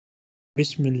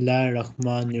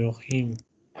Bismillahirrahmanirrahim.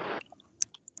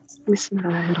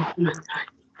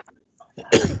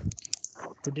 Bismillahirrahmanirrahim.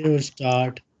 Today we'll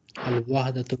start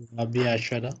Al-Wahdatul Rabi'a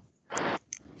Ashara,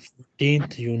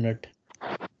 14th unit,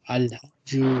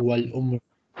 Al-Hajj wal Umrah.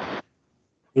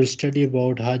 We'll study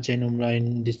about Hajj and Umrah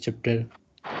in this chapter.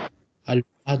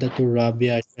 Al-Wahdatul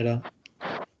Rabi'a Ashara,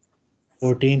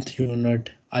 14th unit,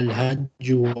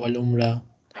 Al-Hajj wal Umrah.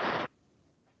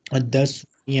 الدرس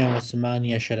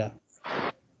 118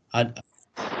 ال-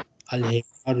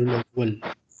 الحوار الأول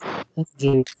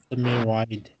انظر واستمع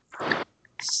وعد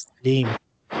سليم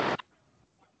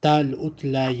متى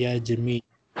العطلة يا جميل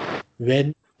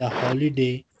when the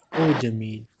holiday O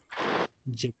جميل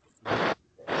جميل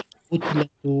العطلة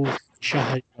في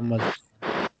شهر رمضان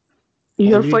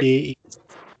Your voice, holiday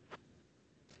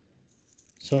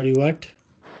sorry what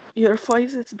your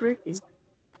voice is breaking.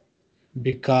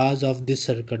 because of this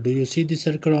circle. Do you see this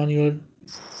circle on your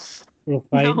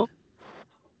profile? No.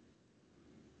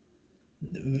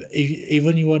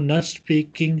 Even you are not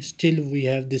speaking, still we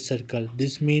have this circle.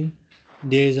 This means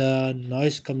there is a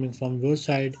noise coming from your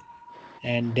side,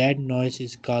 and that noise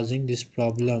is causing this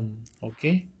problem.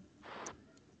 Okay.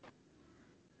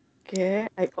 Okay,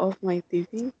 I off my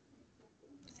TV.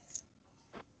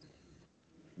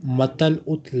 Matal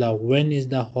utla, when is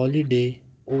the holiday?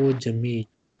 Oh Jamil.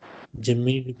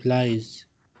 Jamil replies,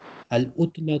 Al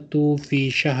utlatu fi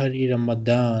shahri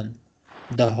Ramadan.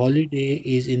 The holiday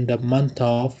is in the month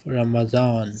of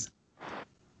Ramadan.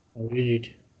 Read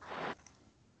it.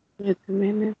 Wait a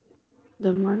minute.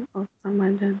 The month of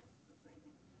Ramadan.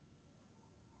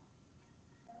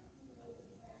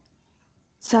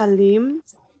 Salim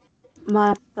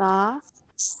mata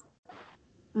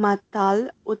matal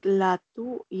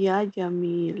utlatu ya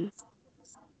Jamil.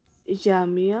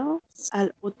 Jamil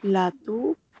al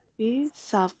utlatu fi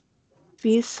saf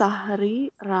fi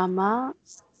sahri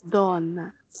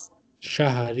Ramadan.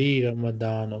 Shahri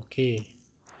Ramadan. Okay.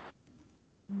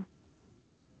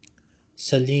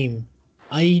 Salim,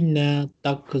 Aina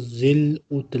takzil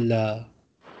utla.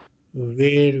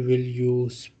 Where will you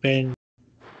spend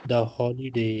the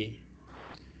holiday?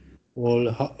 Or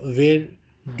where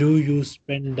do you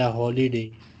spend the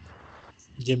holiday?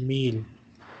 Jamil,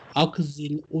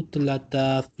 Akzil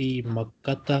utlata fi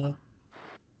Makkatal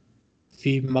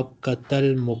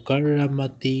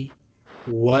Mukarramati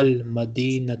wal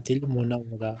Madinatil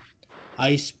Munawwara.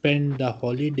 I spend the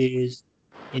holidays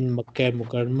in Makkah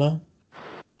Mukarramah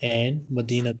and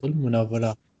Madinatul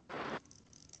Munawwara.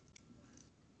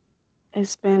 I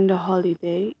spent the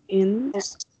holiday in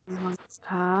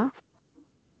Makkah.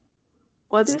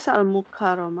 What is Al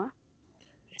Mukarramah?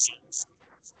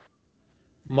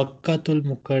 Makkatul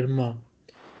Mukarramah.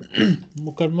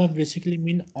 Mukarramah basically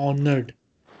mean honored.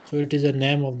 So it is a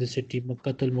name of the city,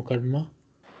 Makkatul Mukarramah.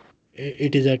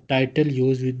 It is a title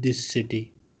used with this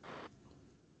city.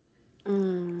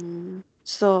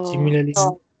 So Similarly,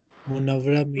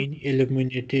 Munawwara mean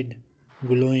illuminated,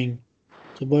 glowing.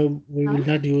 So but we huh? will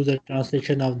not use a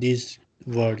translation of these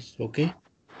words, okay?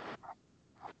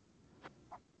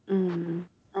 Mm,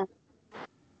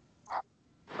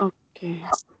 okay.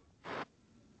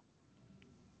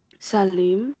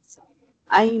 Salim,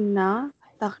 aina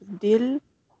takdil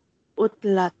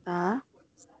utlata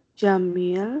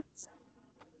Jamil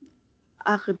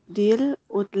akdil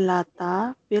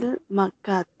utlata fil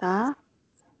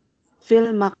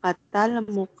makatal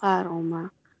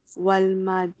mukaroma wal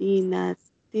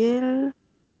madinatil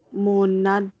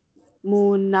munad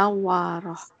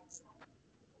munawarah.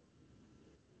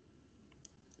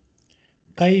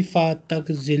 Kaifa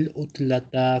takzil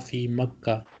utlata fi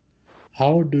Makkah.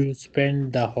 How do you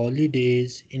spend the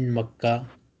holidays in Makkah?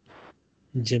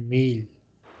 Jamil.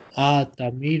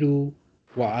 Atamiru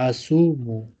wa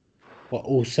asumu wa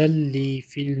usalli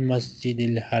fil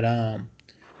masjidil haram.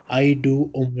 I do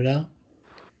umrah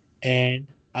and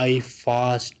I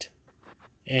fast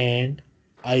and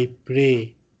I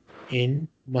pray in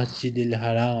Masjidil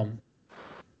Haram.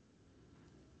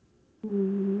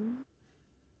 Mm,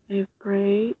 I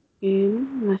pray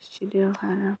in Masjidil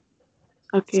Haram.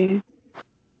 Okay.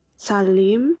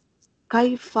 Salim,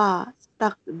 kaifa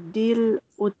takdil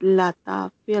utlata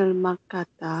fil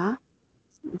makata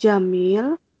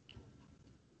Jamil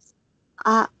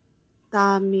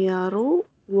a'tamiru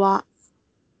wa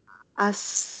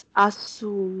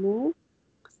asumu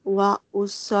wa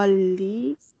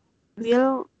usolli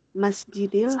bil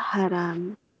masjidil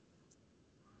haram.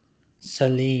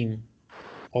 Salim.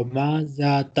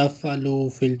 وماذا تفعل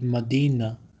في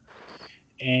المدينة?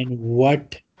 And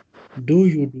what do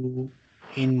you do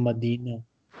in Medina?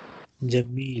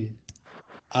 Jamil.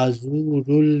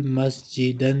 Azurul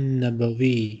Masjidan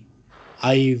Nabawi.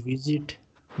 I visit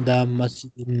the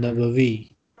Masjid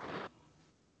Nabawi.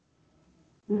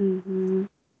 Mhm.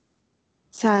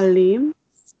 Salim,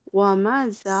 wa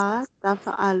maza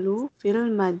taf'alu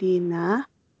fil Madinah?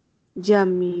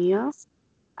 Jamil,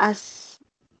 as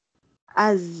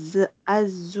az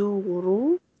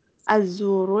azuru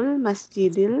azurul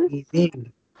masjidil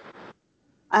Zurul.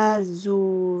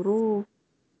 azuru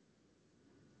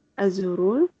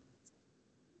azurul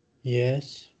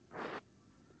Yes.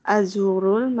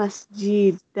 azurul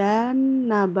masjidan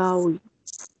nabawi.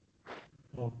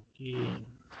 Okay.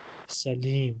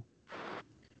 Salim.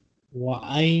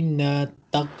 وأين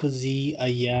تقضي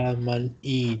أيام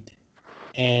العيد?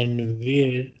 And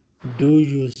where do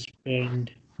you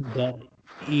spend the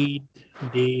Eid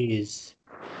days?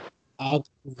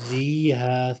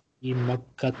 أقضيها في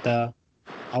مكة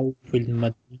أو في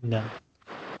المدينة.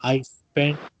 I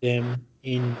spent them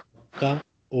in Mecca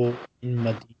or in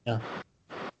Medina.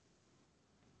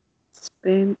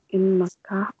 Spent in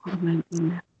Makkah or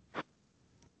Madinah?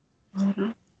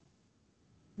 Or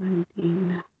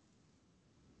Madinah.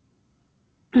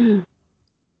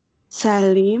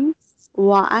 Salim,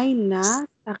 wa aina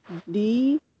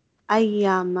taqdi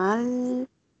ayyamal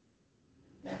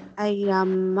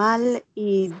ayyamal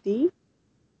idi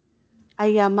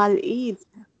ayyamal id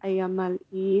ayyamal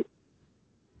id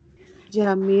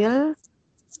Jamil,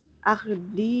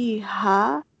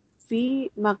 aqdiha fi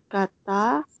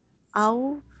Makkata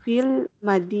au fil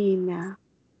Madinah.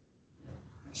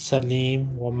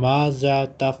 Salim, وماذا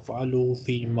تفعل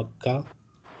في مكة?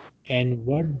 And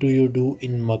what do you do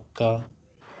in Mecca?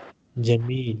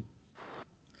 Jamil,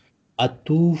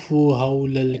 أطوف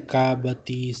حول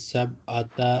الكعبة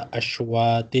سبعة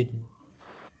أشواط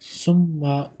ثم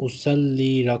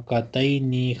أصلي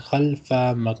ركعتين خلف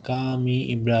مقام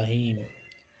إبراهيم.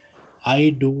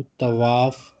 I do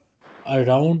tawaf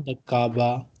around the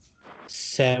Kaaba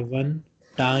 7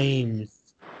 times.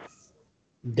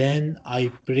 Then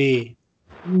I pray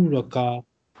 2 rakah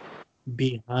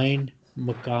behind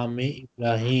Maqam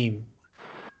Ibrahim.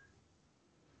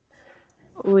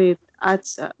 Wait, at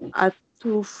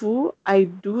Tufu, I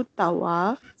do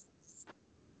tawaf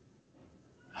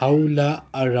Hawla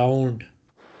around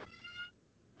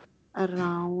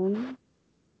around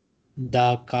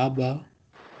the Kaaba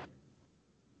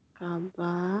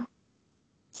Kaaba,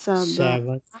 Saba,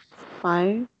 seven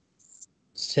 5,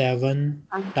 seven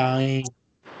and, times.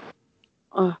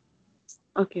 oh,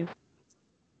 okay,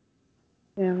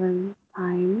 7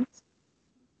 times.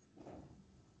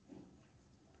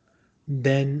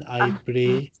 Then I Uh,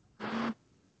 pray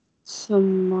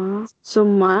Summa,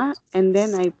 and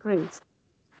then I pray.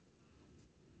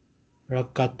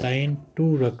 rakatain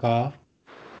 2 rakah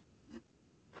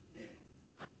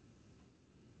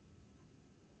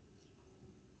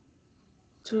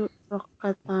 2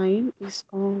 rakatain is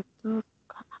all 2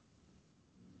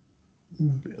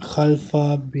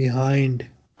 khalfa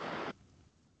behind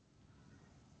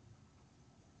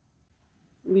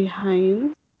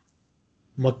behind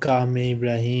Maqam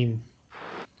Ibrahim.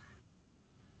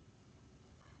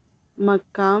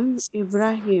 Makam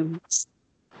Ibrahim.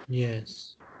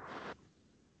 Yes.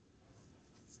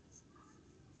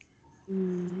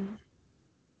 Hmm,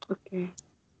 okay,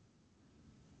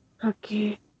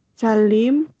 okay.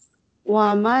 Salim,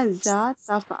 wa maza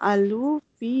taf'alu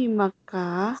fi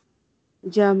Makkah?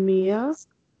 Jamil,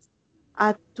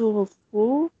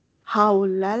 atufu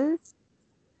haulal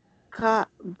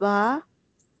Ka'bah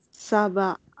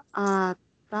sab'ata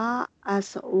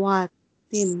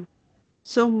aswatin.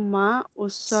 Summa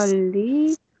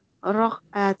usolli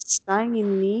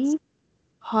rak'ataini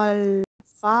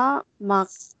khalfa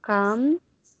makam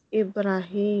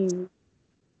Ibrahim.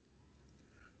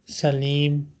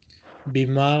 Salim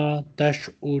Bima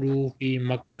tash'uru fi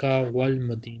Makkah wal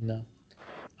Madinah.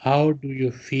 How do you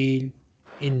feel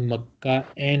in Makkah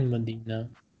and Medina?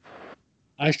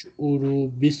 Ash'uru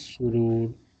bis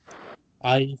surur.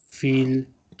 I feel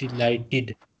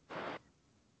delighted.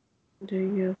 Do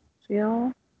you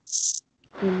feel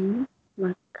in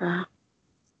Makkah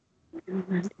and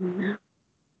Medina?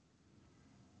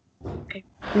 I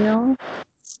feel,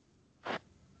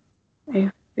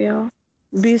 I feel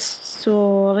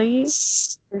Bisuri.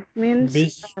 It means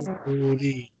Bis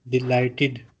sururi.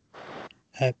 Delighted.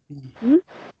 Happy. hmm?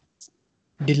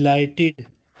 Delighted.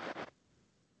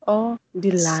 Oh,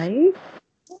 delight.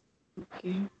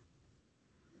 Okay,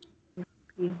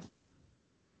 feel.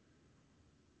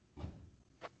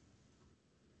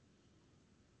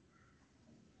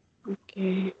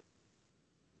 Okay,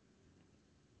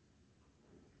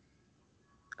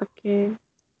 okay.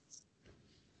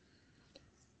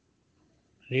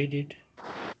 Read it.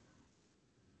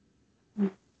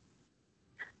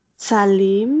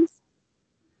 Salim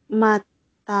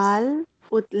matal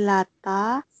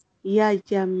utlata ya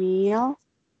jam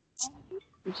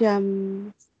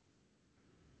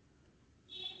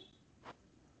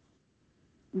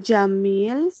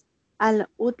jamil al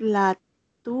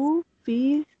utlatu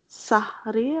fi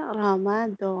sahri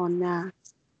ramadana.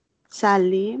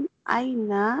 Salim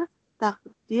aina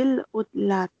takdil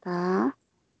utlata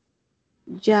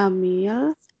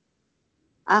jamil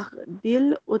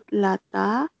akdil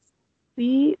utlata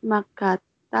fi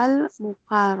Makkatal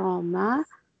Mukarramah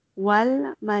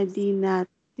wal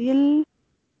Madinatil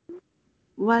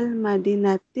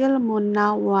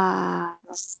Munawwar.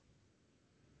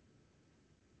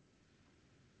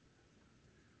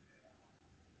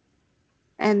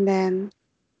 And then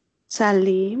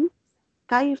Salim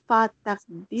kaifa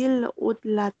takdil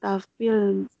utlata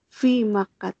fi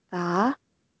Makkah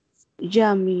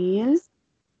Jamil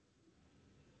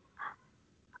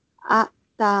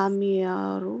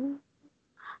atamiru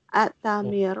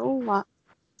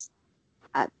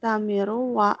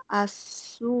atamiru wa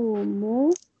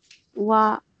asumu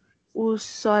wa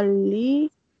usolli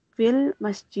fil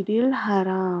Masjidil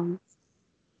Haram.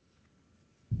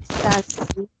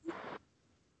 Salim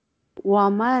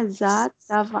wa maza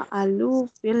taf'alu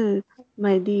fil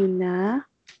Madinah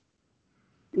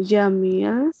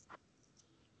Jamil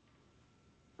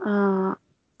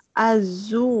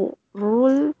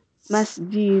azurul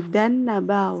Masjidan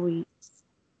Nabawi.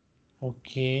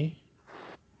 Okay.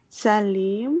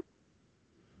 Salim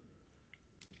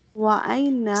wa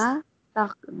aina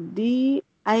taqdi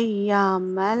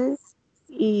ayyamal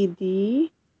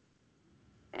idi.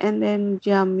 And then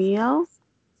Jamil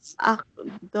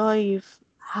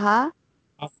akdoifha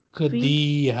fi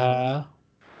Akdiha.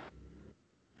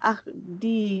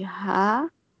 akdiha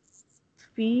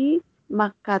fi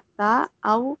Makkata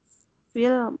au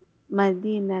fil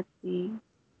Madinati.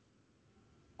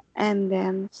 And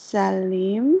then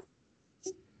Salim,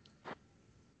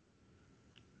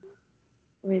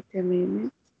 wait a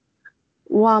minute.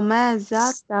 Wa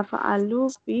maza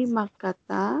taf'alu fi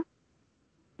Makkata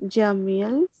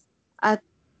Jamil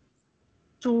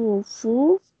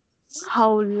atufu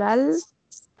haulal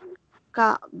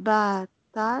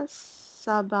Ka'bata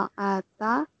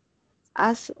sab'ata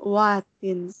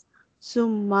aswatin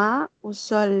summa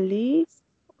usolli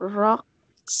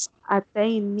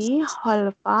ataini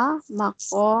khalfa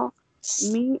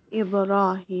maqami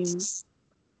Ibrahim.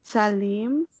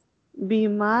 Salim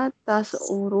bima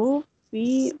tas'uru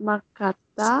fi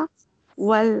Makkata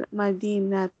wal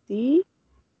Madinati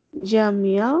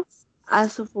Jamil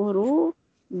asfuru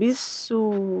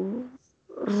bisururi.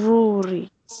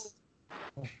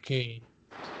 Okay.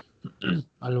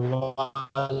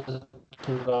 الوحدة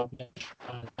الرابعة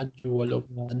الحج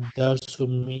والعمرة الدرس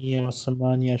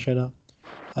 118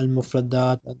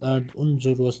 المفردات الأرض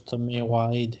انظر واستمع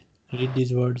وعيد. Read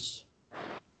these words.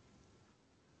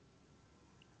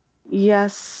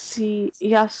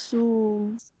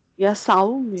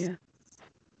 Yasaum ya.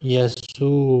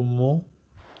 يصوم.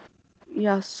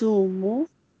 Yasumu.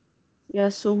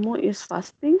 Yasumu is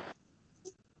fasting.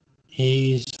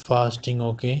 He is fasting.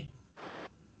 Okay.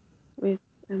 Wait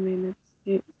a minute.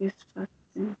 He is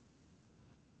fasting.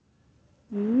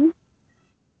 Hmm?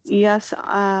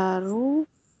 Yas'aru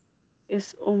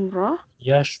is umrah.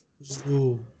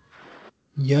 يشعر.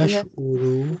 Yes,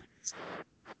 يشعر.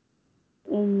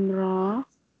 umrah.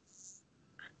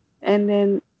 And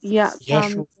then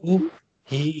Ya'tam. يشعر.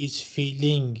 He is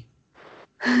feeling.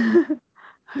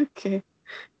 Okay,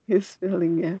 he's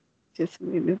feeling it. Just a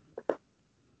minute.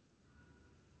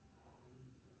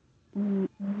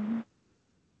 Mm-mm.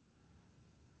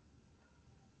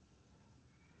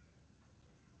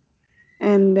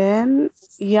 And then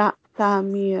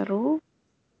Ya'tamiru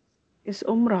is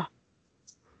umrah.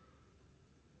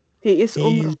 He is He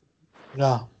umrah. is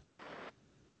ra.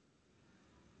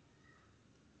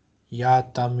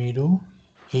 Yatamiru.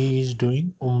 He is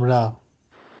doing umrah.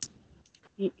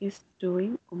 He is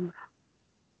doing umrah.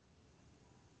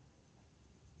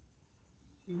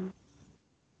 Mm.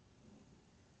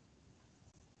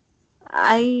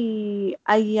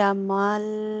 Ayamal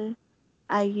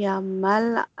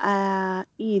ayamal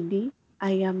idi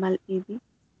ayamal idi.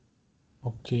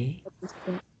 Okay. What is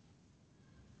that?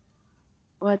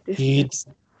 What is that?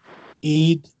 Eid.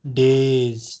 Eid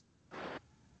days.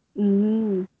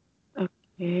 Mm,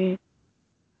 okay.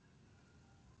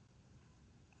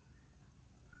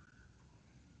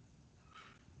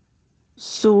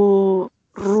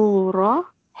 Surura,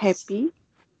 happy,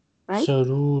 right?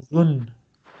 Sururun.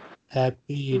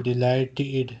 Happy,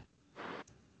 delighted,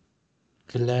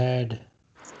 glad.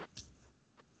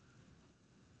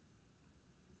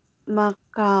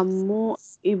 Makamu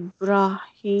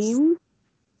Ibrahim,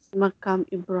 Makam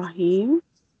Ibrahim,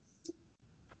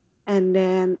 and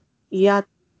then Yatufu,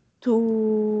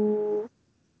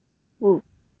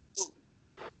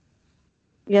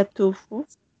 Yatufu,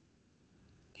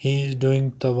 He is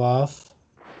doing tawaf.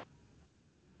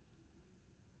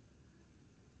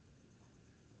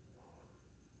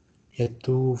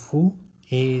 Yatufu.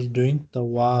 He is doing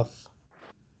tawaf.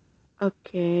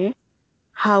 okay.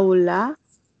 Haula,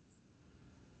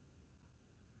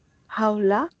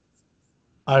 Haula,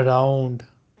 Around.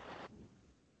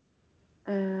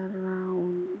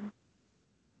 around,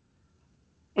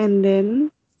 and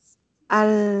then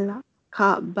Al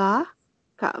Kaaba,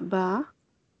 Kaaba,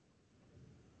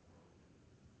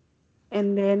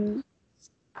 and then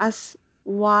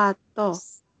Aswato.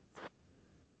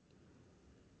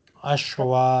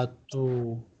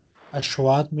 Ashwatu.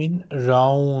 Ashwat mean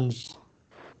rounds.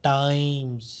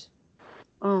 Times.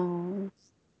 Oh,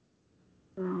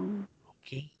 round.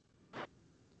 Okay.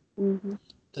 Mm-hmm.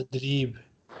 تدريب.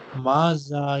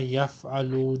 ماذا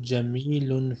يفعل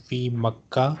جميل في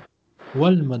مكة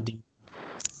والمدينة؟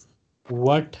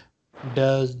 What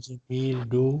does Jamil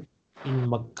do in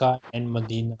Makkah and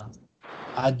Medina?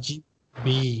 Ajib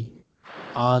B.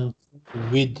 Answer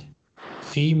with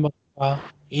في مكة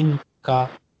in Makkah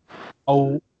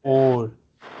أو or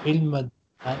في المدينة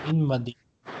in Medina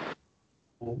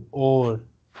or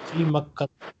في مكة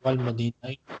والمدينة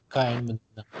in Makkah and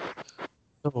Medina.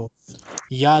 So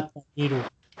Ya Tamiru.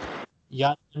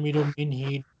 Ya Tamiru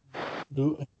mean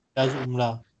do does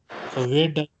Umrah. So where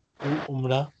does he do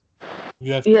Umrah?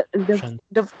 You have Yeah, options.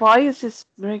 the voice is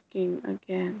breaking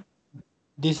again.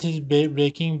 This is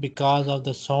breaking because of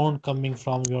the sound coming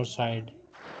from your side.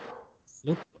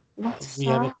 Look, What's we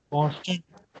have a up? constant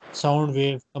sound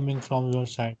wave coming from your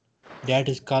side. That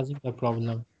is causing the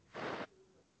problem.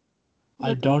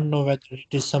 I Betul? don't know whether it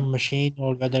is some machine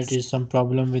or whether it is some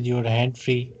problem with your hand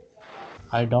free.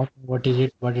 I don't know what is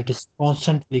it, but it is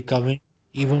constantly coming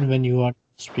even when you are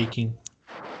speaking.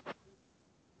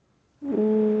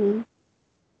 Mm,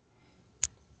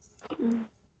 mm,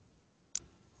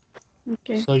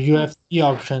 okay. So you have three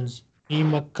options: Fi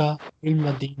Makkah, Fil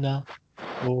Medina,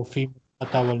 or Fi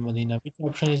Makkah wal Medina. Which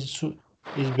option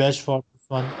is best for this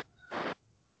one?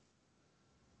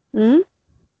 Mm?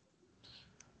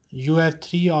 You have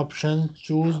three options.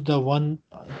 Choose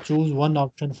one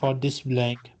option for this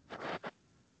blank.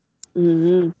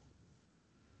 Mm.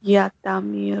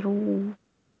 Yatamiru.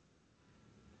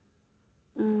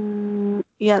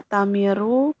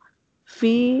 Yatamiru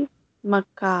fi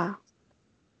Makkah.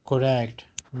 Correct.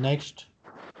 Next.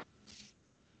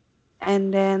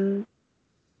 And then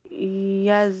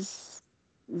Yaz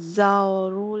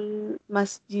Zaurul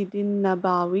Masjidin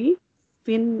Nabawi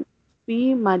fin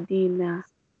fi Madinah.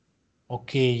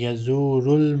 Okay.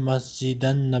 Yazurul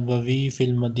Masjidan Nabawi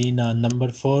fil Madina. Number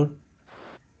four.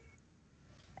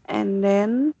 And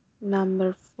then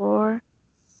number 4,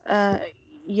 uh,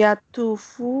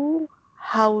 Yatufu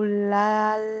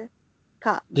Haulal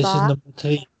This is Ka'bah. number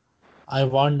three. I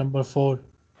want number four.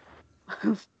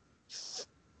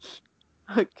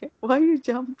 Okay, why are you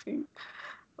jumping?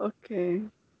 Okay.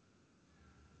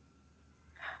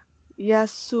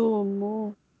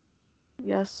 Yasumu,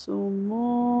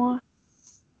 Yasumu,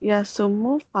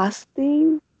 Yasumu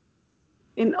fasting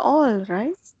in all,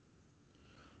 right?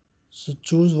 So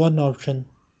choose one option.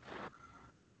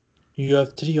 You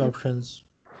have three options.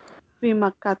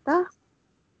 Fimakata,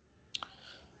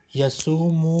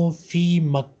 Yasumu fi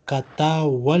Makkata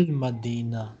wal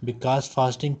Madina because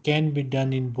fasting can be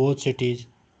done in both cities.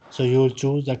 So you will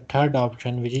choose the third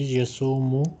option which is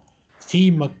Yasumu fi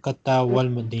Makkata wal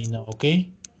Madina. Okay.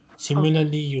 okay,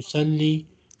 Similarly, Yusalli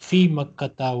fi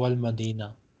Makkata wal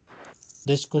Madina.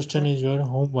 This question is your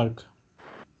homework.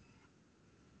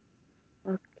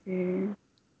 okay.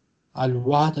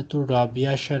 Al-Wahdatu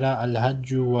Rabia Shara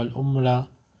Al-Hajju wal-Umrah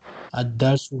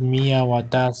الدرس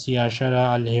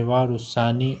 119 الحوار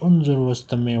الثاني انظر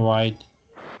واستمع وعد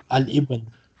الابن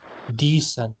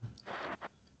ديسا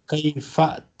كيف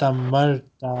تمرت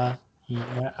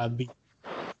يا أبي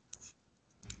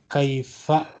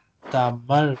كيف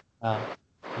تمرت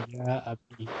يا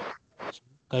أبي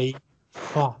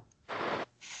كيف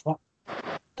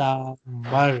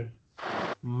تمر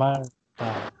مرت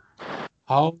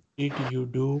How did you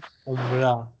do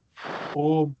Umrah?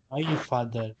 Oh my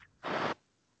father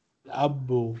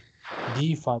الأب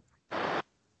the father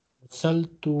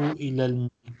وصلت إلى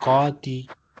الميقات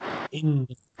in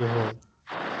الظهر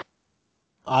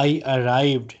I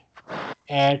arrived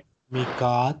at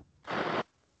Miqat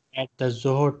at the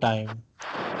Zohar time.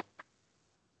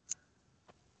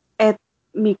 At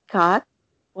Mikat,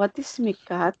 What is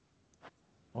mikat?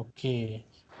 Okay.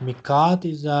 Mikat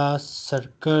is a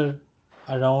circle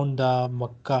around the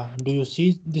Makkah. Do you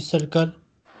see this circle?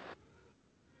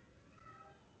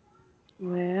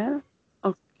 Well,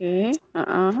 okay.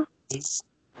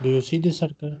 Do you see this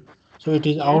circle? So it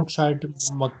is Yes. outside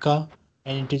Makkah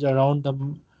and it is around the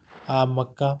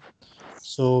Makkah.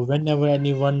 So whenever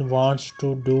anyone wants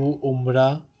to do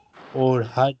Umrah or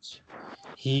Hajj,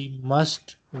 he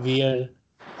must wear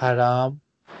haram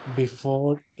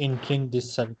before entering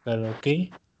this circle.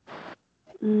 Okay.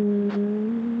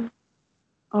 Mm,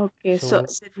 okay. So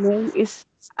So the name is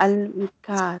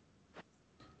al-mikat.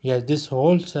 yes, this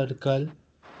whole circle,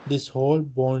 this whole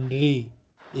boundary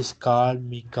is called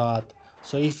Miqat.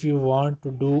 So if you want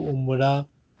to do Umrah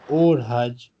or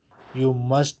Hajj, you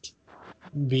must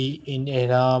be in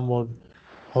Ihram or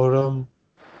Haram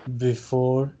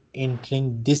before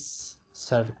entering this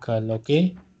circle.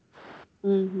 Okay.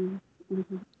 Mm-hmm.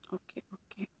 Mm-hmm. Okay.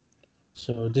 Okay.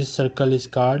 So this circle is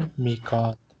called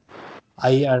Miqat.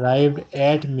 I arrived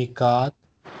at Miqat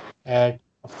at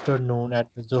afternoon at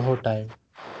the Zohar time.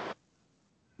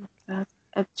 Mikat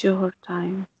at Johor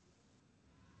time.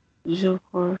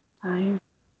 Johor time.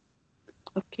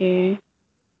 Okay.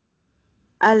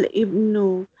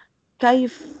 Al-ibnu.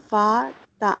 Kaifa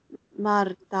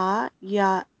ta'marta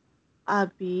ya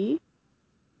abi?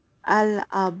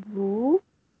 Al-abu.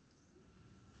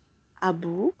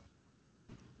 Abu.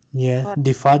 Yeah, Or,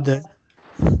 the father.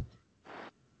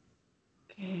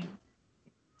 okay.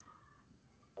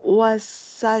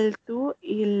 Wasaltu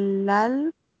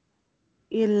ilal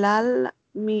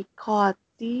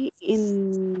mikoti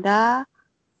inda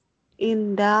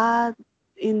inda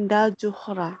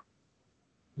Juhra.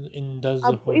 In the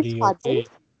Abu is Zuhri, father. okay.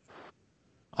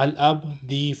 Al-Ab,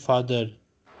 the father.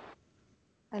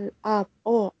 Al-ab.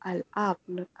 Oh, al-ab,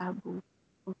 not Abu.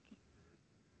 Okay.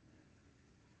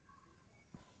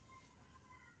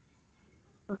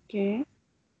 Okay.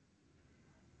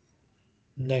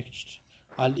 Next,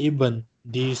 Al-Ibn,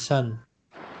 the son.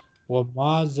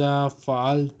 وَمَاذَا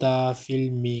فَعَلْتَ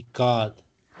فِي الْمِيقَاتِ.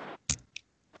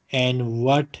 And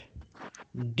what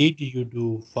did you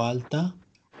do, Falta?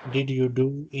 Did you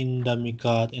do in the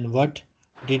Miqat? And what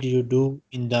did you do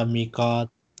in the Miqat?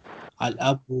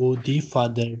 Al-Abu, the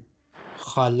father.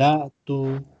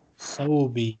 Khala'tu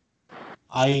Sawbi.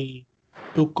 I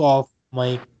took off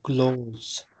my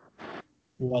clothes.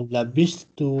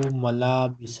 وَلَبِسْتُ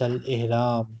مَلَابِسَ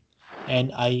الْإِحْرَامِ.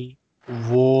 And I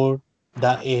wore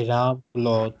the ihram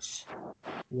clothes.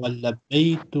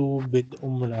 وَلَبَّيْتُ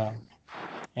بِالْعُمْرَةِ.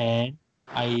 And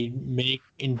I make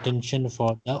intention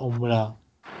for the umrah.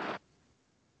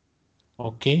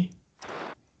 Okay.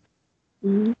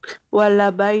 Mm.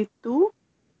 Walabaitu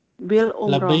bil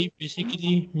umrah. Labbaik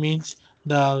basically means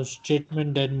the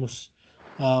statement that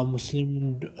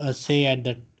Muslim say at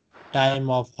the time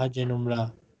of Hajj and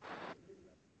Umrah.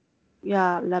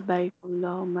 Yeah, labaik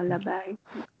Allahumma labaik.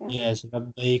 Okay. Yes,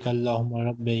 Labbaik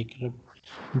Allahumma Rabbaik.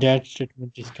 That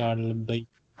statement is called Labbaik.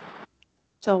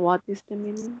 So what is the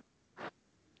meaning?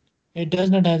 It does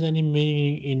not have any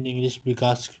meaning in English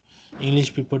because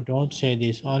English people don't say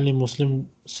this. Only Muslim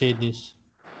say this.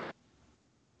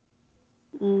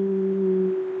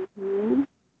 Mm-hmm.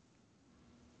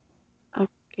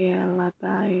 Okay,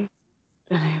 labaik.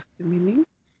 Don't have the meaning.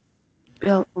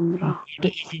 Bil But umrah.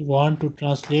 if you want to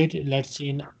translate, let's say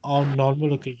in on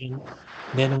normal occasion,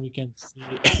 then we can say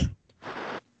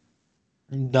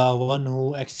the one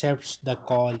who accepts the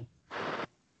call.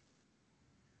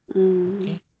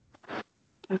 Mm,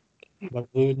 Okay, okay. but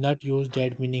we will not use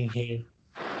that meaning here.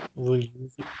 We will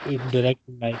use it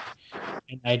directly like,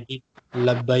 and I did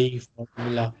labbai for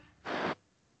umrah.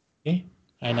 Okay,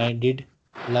 and I did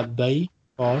labbai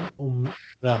for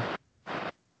umrah.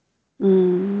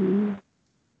 Mm,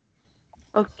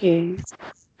 okay.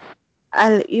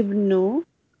 Al ibnu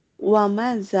wa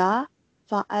maza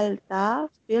fa'alta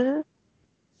fil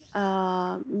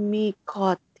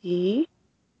mikoti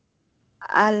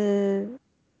al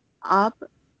ab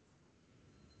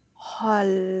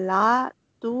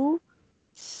halatu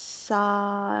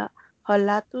sa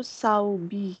halatu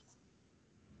saubi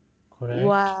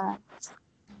wa Correct.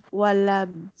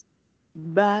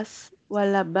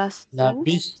 walabastu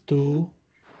Labistu.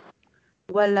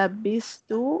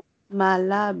 walabistu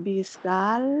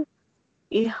malabisal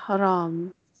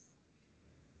ihram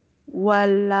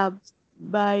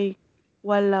walabai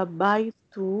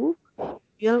walabaitu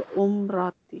bil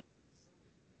umrati.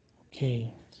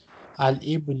 Okay. Al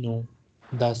ibnu,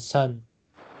 the son.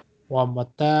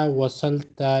 وَمَتَى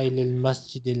وَصَلْتَ إِلَى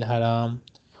الْمَسْجِدِ الْحَرَامِ.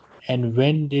 And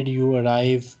when did you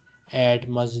arrive at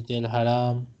Masjid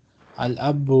al-Haram?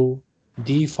 Al-Abu,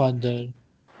 the father.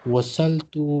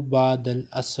 Wasaltu ba'd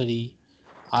al-asri.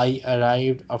 I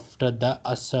arrived after the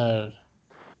asr.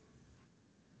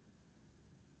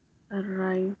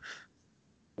 Arrive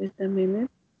is the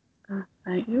minute.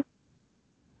 Arrive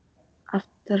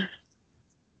after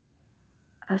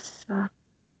asar.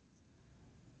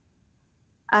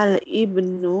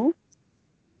 Al-ibnu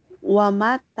wa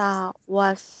mata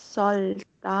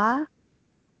wasolta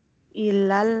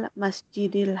ilal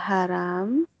masjidil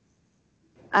haram.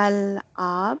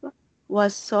 Al-ab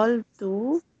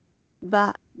wasoltu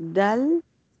ba'dal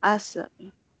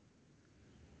asri.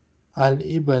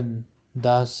 Al-ibn,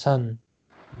 the son.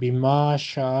 Bima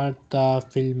sha'arta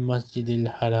fil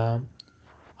masjidil haram.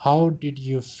 How did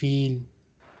you feel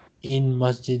in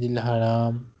masjidil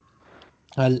haram?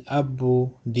 Al-Abu,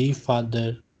 the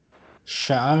father.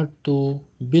 Sha'artu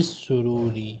bis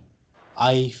sururi.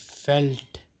 I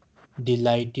felt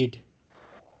delighted.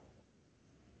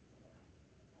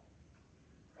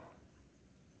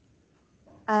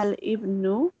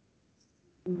 Al-ibnu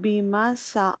bima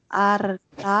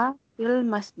sa'arta fil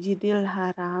masjidil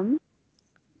haram.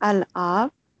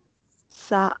 Al-ab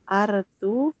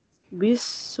sa'artu bis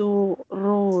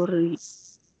sururi.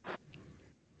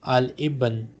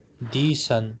 Al-Ibn, the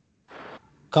son.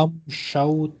 Kam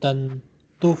shautan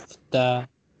tufta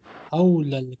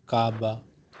hawla al-Kaaba.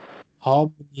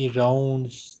 How many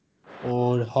rounds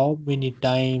or how many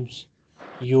times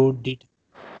you did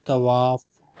tawaf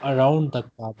around the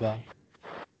Kaaba?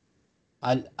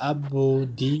 Al-Abu,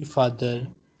 the father.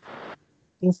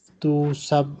 Tuftu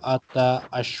sab'ata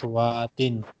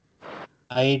ashwatin.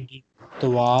 I did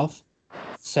tawaf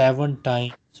 7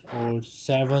 times or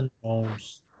 7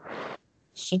 rounds.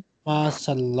 Summa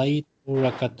sallaytu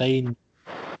rakatain.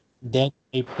 Then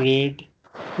I prayed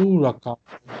 2 rak'ah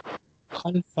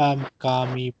khalfa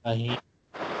maqami Ibrahim.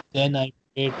 Then I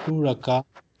prayed 2 rak'ah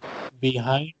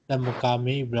behind the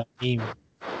maqami Ibrahim.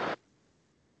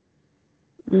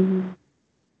 Mhm.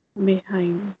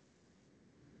 Behind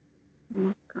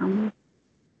makam.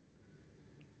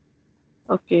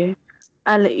 Okay.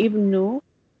 Al-ibnu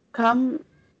kam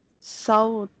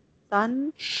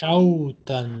sautan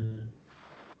Shautan.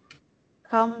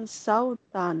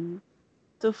 sautan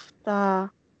tufta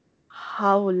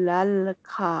haulal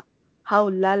ka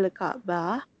haulal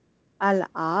Ka'bah.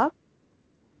 Al-ab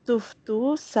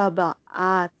tuftu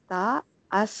sab'ata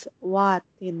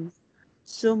aswatin.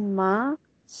 Summa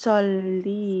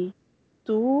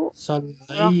tu rak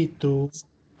Sallaytu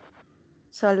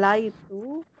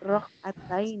salaitu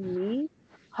rakaataini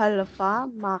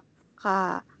khalfa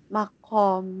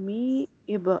maqami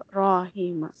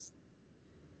Ibrahim.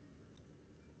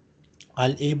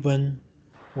 al-ibn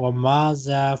wa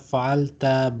maza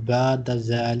fa'alta ba'da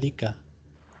zalika.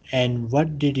 And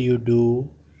what did you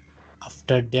do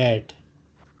after that?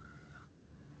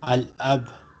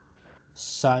 Al-ab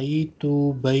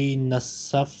sa'itu bayna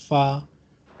safa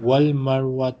wal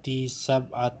marwati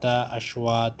sab'ata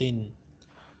ashwatin.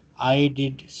 I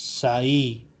did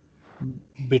sa'i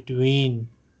between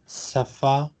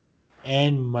Safa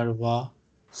and Marwa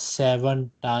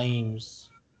 7 times.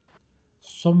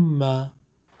 Summa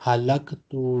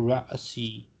halaktu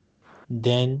ra'si.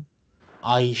 Then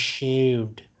I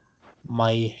shaved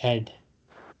my head.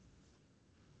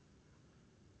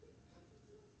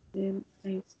 Then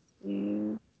I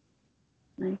say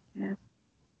my head.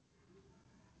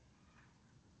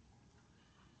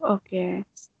 Okay.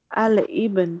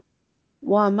 Al-ibn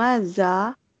wa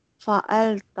maza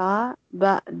fa'alta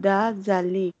ba'da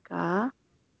zalika.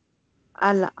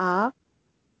 Al-ab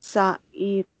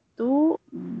sa'itu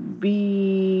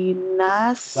By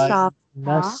binasafa.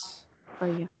 Nas Oh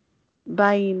ya.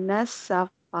 Bainas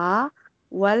safa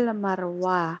wal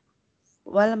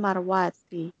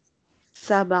marwati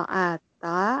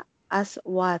sab'ata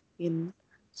aswatin.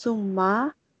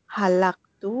 Summa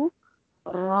halaktu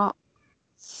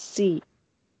ro'si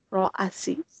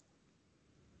ro'asi.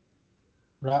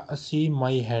 Ra'si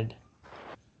my head.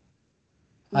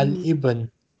 Mhm. Al-Ibn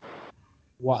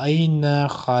wa aina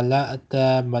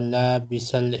khala'ta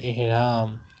malabisal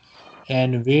ihram.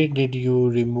 And where did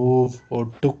you remove or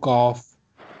took off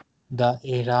the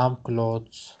ihram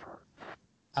clothes?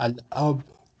 Al-Ab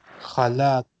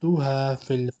khala'tuha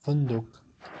fil funduk.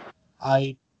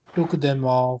 I took them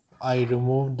off. I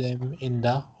removed them in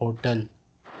the hotel.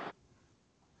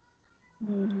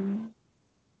 Mhm.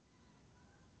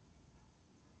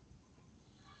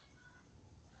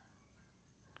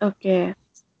 Okay.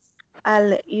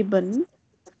 Al-ibn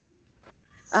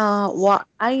wa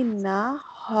aina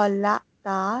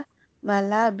khalaqta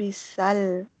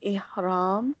malabisal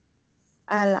ihram.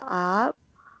 Al-ab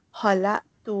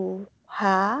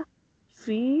khalaqtuha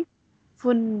fi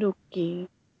funduki.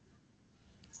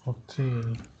 Okay.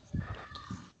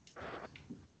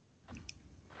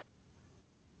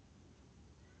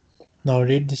 Now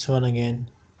read this one again.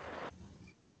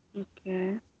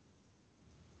 Okay.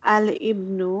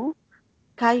 Al-ibnu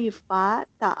kaifa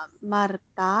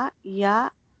ta'marta ya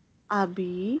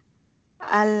abi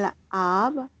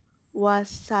al-ab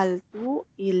wasaltu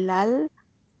ilal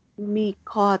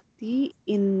mikoti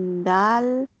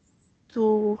indal In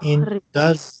tuhri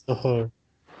does her.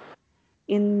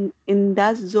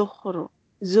 indaz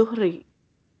zuhri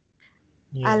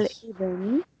Yes.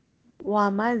 al-ibn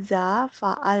wa maza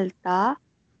fa'alta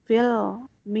fil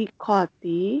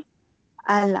mikoti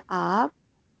al-ab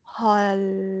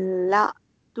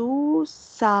halaktu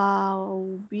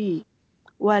saubi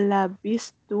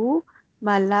walabistu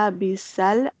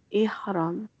malabisal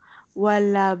ihram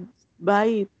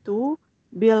walabaitu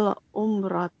bil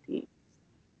umrati.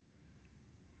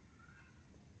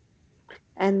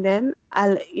 And then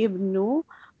al ibnu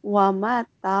wa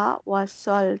mata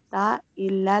wasolta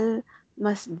ilal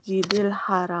masjidil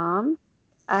haram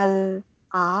al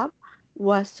ab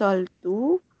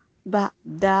wasoltu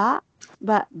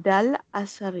ba'dal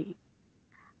asri.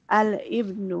 Al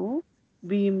ibnu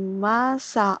bima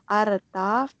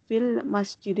sa'arta fil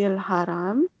masjidil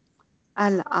haram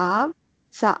al ab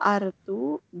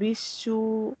sa'artu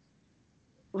bisururi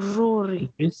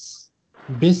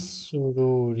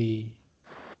Bisururi.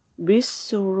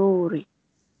 bisururi.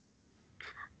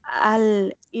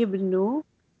 Al ibnu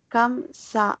kam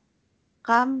sa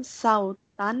kam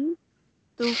sautan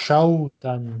tuf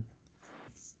Shautan.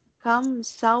 kam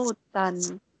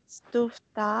sautan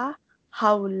tufta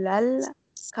haulal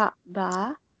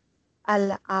Ka'bah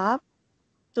al ab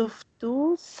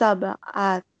tuftu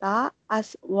sab'ata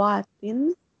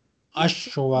aswatin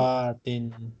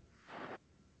Ashwatin.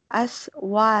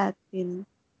 aswatin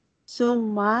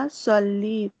summa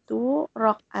shollitu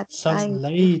rok'atain.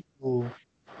 Sallaitu.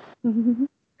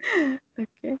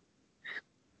 Okay.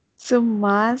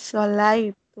 Summa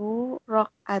sholaitu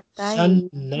rok'atain.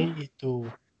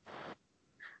 Sallaitu.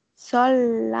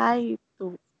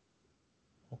 Sholaitu.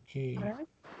 Okay. Correct?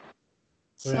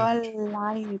 Correct.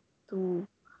 Sholaitu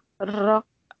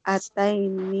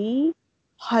rok'ataini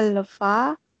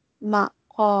khalfa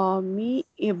maqami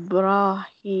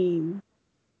Ibrahim.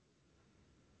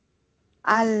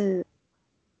 Al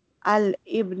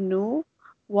al-ibnu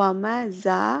wa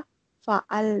maza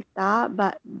fa'alta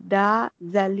ba'da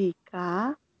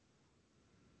zalika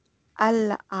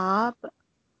al-ab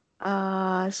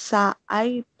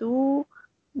sa'aitu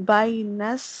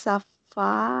bainas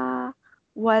safa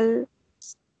wal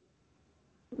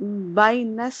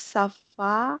bainas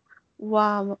safa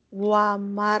wa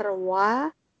marwa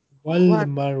Wal wa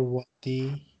marwati.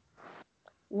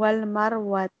 wal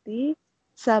marwati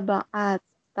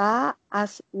sab'ata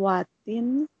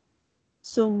aswatin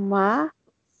summa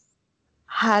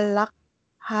halak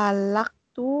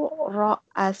halaktu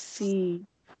ro'asi.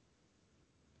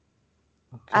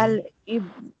 al Okay. ib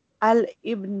al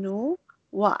ibnu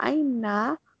wa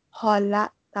aina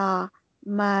khalaqta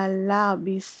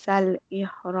malabisal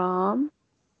ihram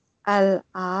al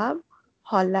ab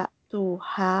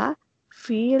khalaqtuha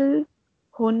fil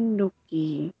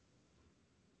hunduki.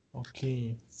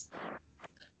 Okay.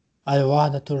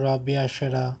 Al-Wahdatu Rabia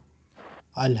Ashara.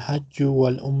 Al-Hajju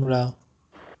wal-Umrah.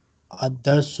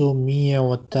 الدرس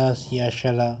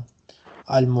 119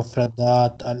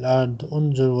 المفردات الأرض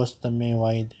انظر واستمع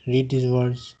وعيد. Read these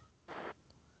words.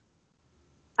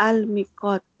 Al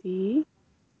mikoti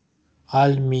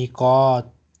الميقات.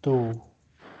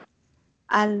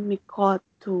 al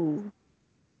mikotu,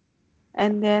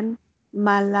 and then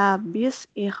malabis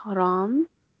ihram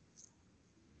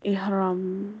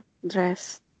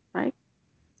dress, right?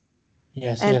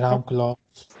 Yes, And then Ihram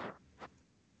clothes.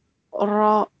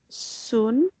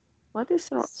 rosun, what is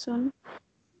rosun?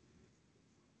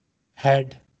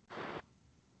 Head.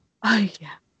 Oh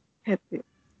yeah, head.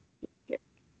 Okay.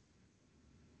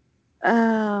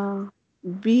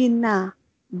 Bina,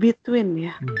 between,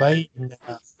 ya. Baina.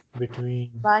 Between.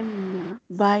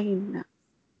 Baina,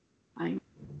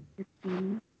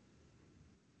 between.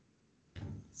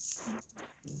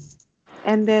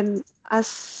 And then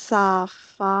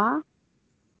asafa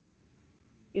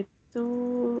itu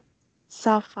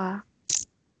safa,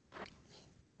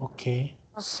 Okay.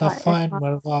 safa Safa and and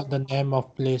Marwa are Marwa. the name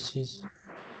of places.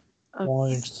 Okay.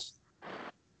 Points.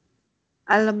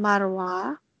 Al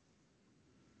Marwa,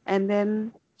 and then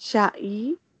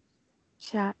Sha'i.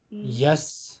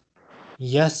 Yes.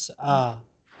 Yes.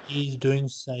 He is doing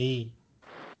Sa'i.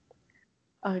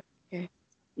 Okay.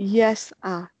 Yes,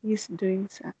 he's doing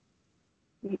that.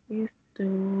 He is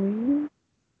doing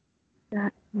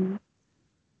that.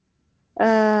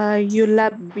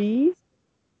 Yulabbi.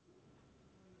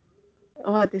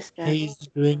 What is that? He is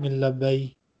doing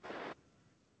labbai,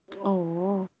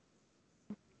 Oh.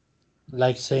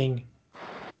 like saying,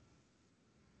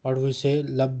 what do we say?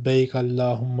 Labbaik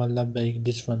Allahumma labbaik.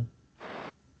 This one.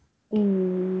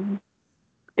 Mm.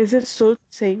 Is it so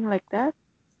saying like that?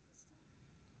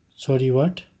 Sorry,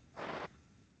 what?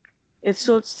 It's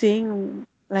so saying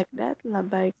like that.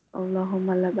 Labbaik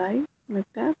Allahumma labbaik.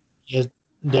 Like that. Yes,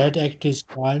 that act is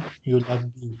called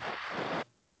yulabbi.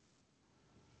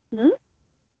 Hmm?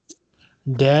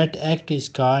 That act is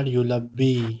called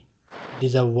yulabbi. It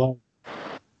is a verb. Mhm.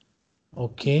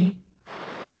 Okay.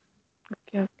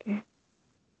 Okay, okay.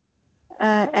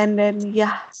 And then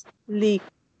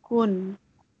yahlikun.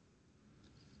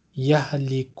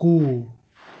 Yahliku.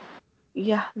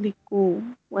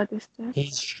 Yahliku. What is that?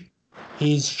 He's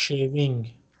he's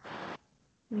shaving.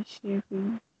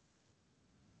 Shaving.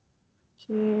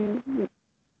 Shaving.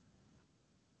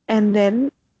 And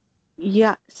then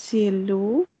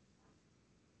yasilu.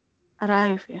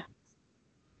 Arrive. Yeah.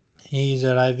 He is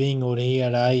arriving or he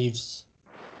arrives.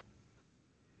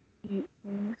 He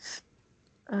is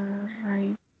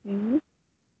arriving.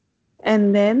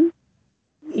 And then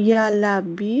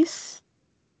yalabis.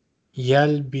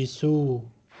 Yalbisu.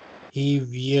 He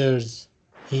wears.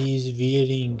 He is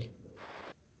wearing.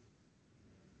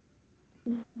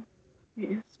 He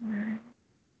is wearing.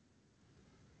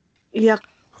 Yak.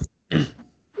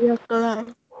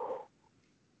 Yakla.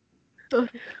 Sorry.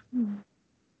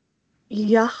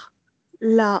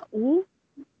 Yahlau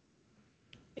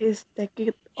is take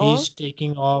it off. He's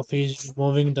taking off. He's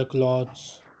removing the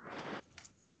clothes.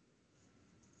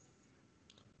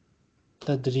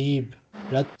 تدريب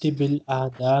رتب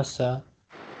الأحداث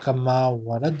كما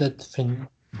وردت في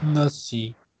النص.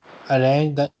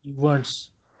 Arrange the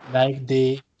events like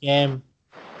they came,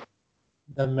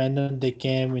 the manner they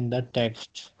came in the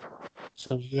text.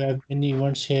 So you have many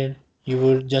events here, you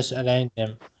will just arrange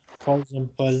them. For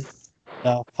example,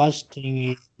 the first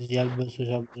thing is Yalbasu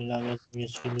Abdullah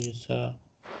Yasilu.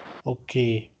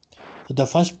 Okay. So the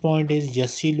first point is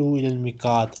Yasilu il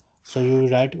Mikat. So you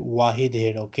write Wahid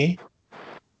here, okay?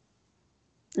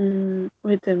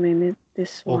 Wait a minute.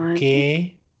 This one.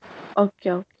 Okay.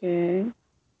 Okay, okay.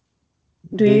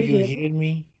 Do Do you you hear? hear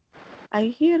me? I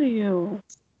hear you.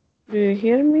 Do you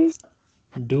hear me?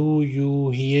 Do you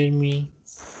hear me?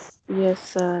 Yes,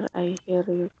 sir. I hear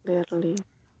you clearly.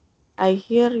 I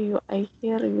hear you. I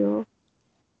hear you.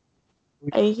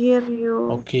 I hear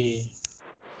you. Okay.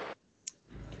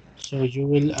 So you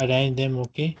will arrange them,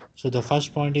 okay? So the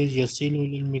first point is Yasilu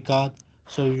il Mikat.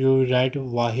 So you write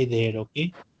Wahid here,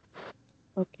 okay?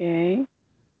 Okay.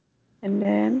 And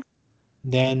then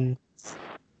Then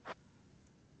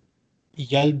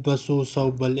Yalbasu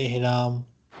Saubal Ihram.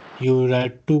 You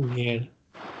write two here.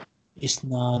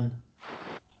 Isnan.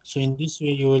 So in this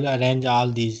way you will arrange all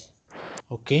these.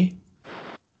 Okay?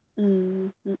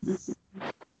 mm, mm, mm,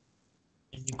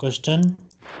 Any question?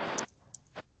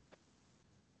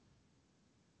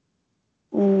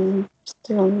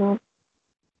 still not.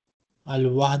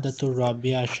 Al-Wahdatul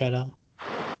Rabi Ashara.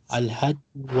 Al-Hajj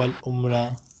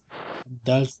wal-Umrah.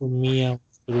 الدرس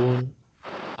 120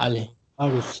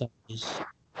 الحوار السادس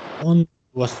انظر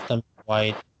واستمع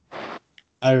وعد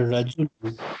الرجل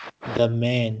the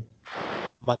man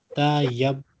متى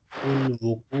يبدأ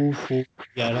الوقوف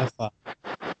بعرفة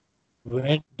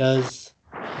when does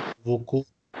وقوف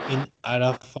in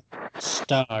عرفة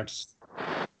starts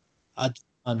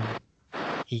أدنى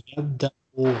يبدأ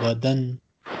غدا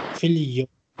في اليوم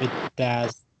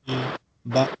التاسع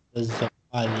بعد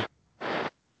الزوال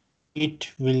it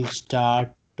will start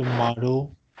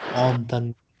tomorrow on the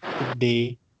ninth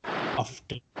day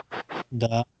after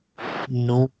the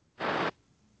noon.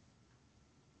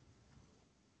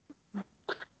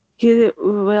 It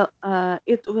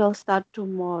will start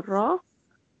tomorrow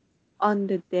on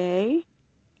the day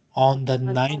On the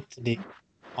on, ninth day.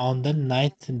 On the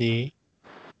ninth day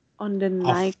on the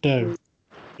night. after.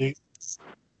 Do you,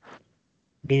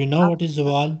 do you know what is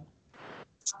Zawal?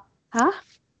 Huh?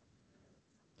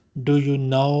 Do you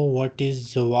know what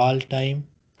is Zawal time?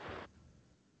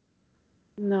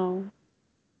 No.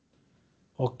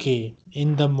 Okay,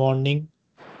 in the morning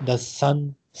the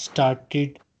sun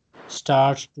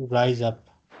starts to rise up.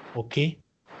 Okay,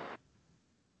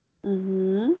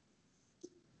 Mm-hmm.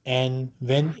 and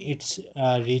when it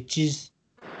reaches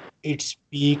its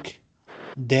peak,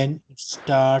 then it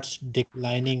starts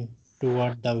declining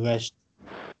toward the west.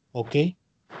 Okay,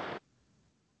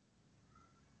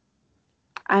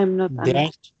 I'm not that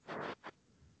understanding.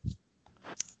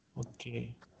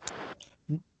 okay.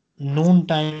 Noon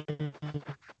time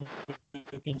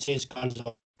you can say is called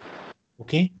Zawal.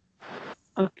 Okay,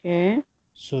 Okay.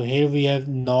 so here we have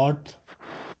north,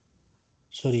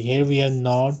 sorry, here we have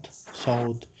north,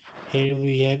 south, here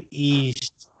we have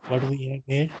east. What we have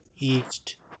here?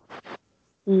 East.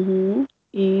 Mm-hmm.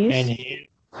 And East. here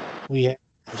we have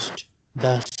west.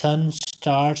 The sun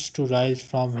starts to rise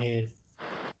from here.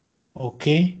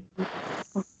 Okay,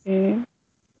 Okay.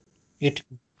 it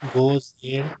goes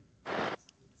here,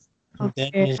 then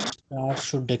Okay. it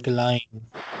starts to decline.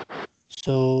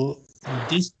 So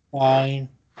this point,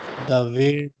 the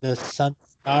way the sun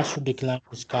starts to decline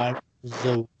is called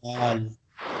zawal.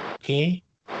 Okay,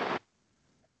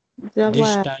 this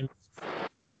Jawar time,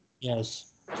 yes.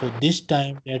 So this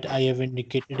time that I have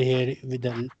indicated here with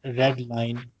the red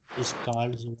line is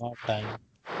called zawal time.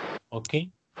 Okay,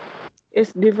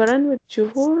 is different with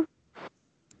Juhur.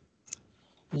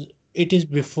 it is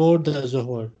before the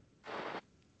Zohor.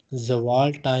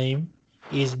 Zawal time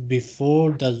is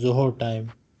before the Zohor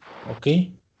time.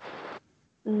 Okay.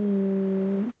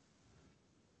 Mm,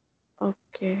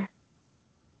 okay.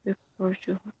 Before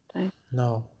Juhur time.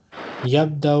 Now,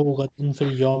 يبدأ غدا في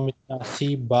اليوم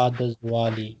التاسع بعد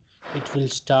الزوال. It will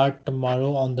start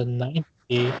tomorrow on the ninth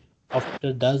day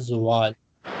after the Zawal.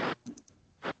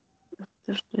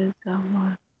 There's the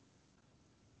Jawar.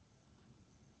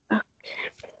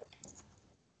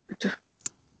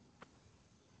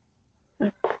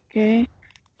 Okay.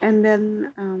 And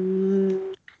then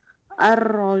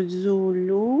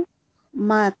Ar-Rajulu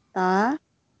Mata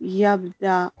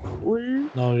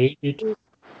Yabda'ul. Now read it.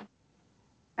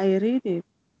 I read it.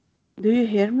 Do you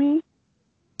hear me?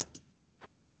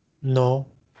 No,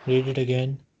 read it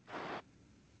again.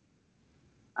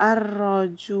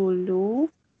 Ar-Rajulu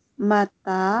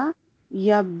Mata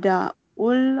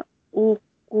Yabda'ul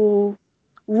Uku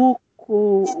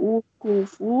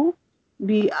Wukufu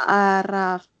bi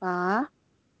Arafah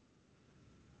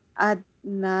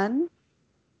Adnan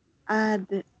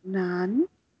Adnan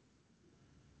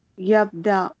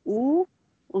Yabda'u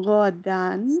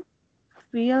Ghadan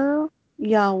fil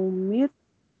yaumit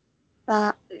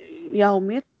ta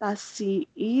yaumit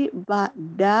tasi'i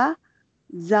ba'da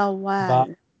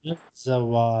zawal. بعد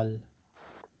الزوال.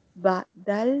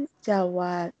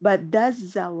 Ba'da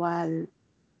zawal.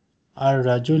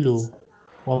 الرجل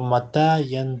ومتى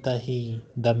ينتهي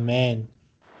the man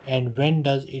and when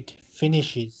does it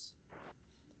finishes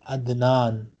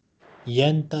Adnan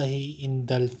ينتهي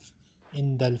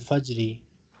in the Fajr.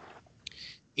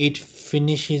 It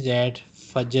finishes at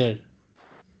Fajr.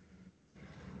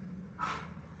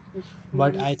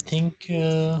 But Okay. I think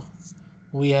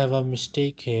we have a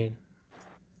mistake here.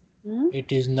 Hmm?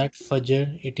 It is not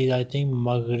Fajr, it is I think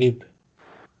Maghrib.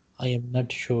 I am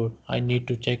not sure. I need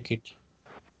to check it.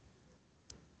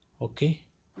 Okay.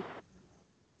 It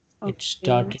Okay.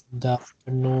 started in the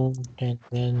afternoon and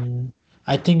then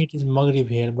I think it is Maghrib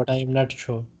here, but I am not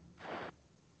sure.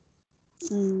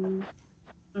 Hmm.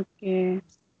 Okay.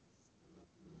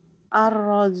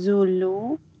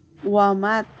 Ar-rajulu wa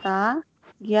mata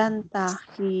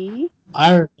yantahi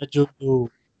Ar-Rajulu.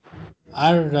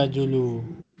 Ar-Rajulu.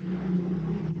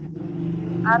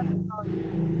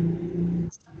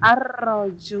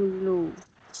 ar-rajulu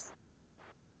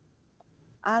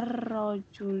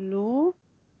ar-rajulu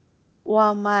wa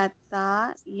mata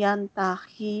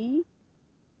yantahi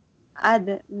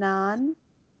adnan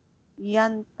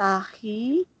yantahi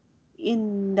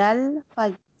indal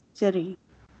fajri.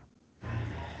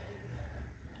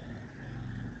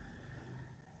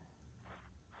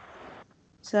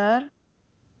 Sir,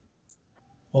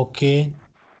 Okay.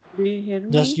 do you hear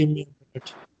Just me? give me a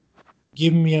minute.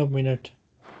 Give me a minute.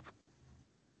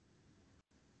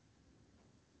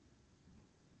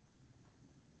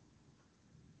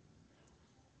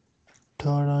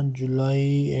 Third on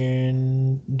July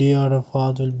and Day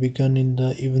Arafat will begin in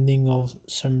the evening of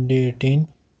Sunday 18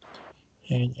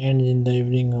 and ends in the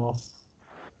evening of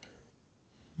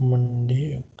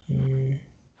Monday. Okay.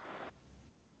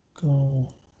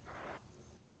 Go.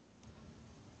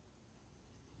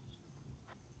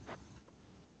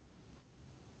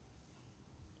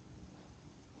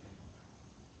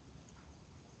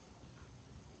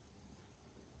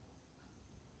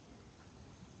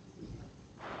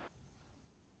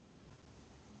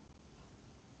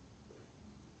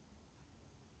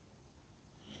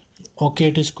 Okay,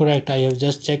 it is correct. I have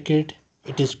just checked it.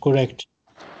 It is correct.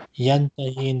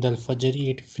 Yantahi in the Fajr.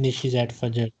 It finishes at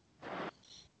Fajr.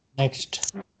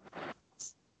 Next.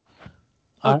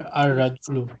 Okay.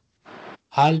 Ar-Rajulu.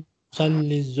 هل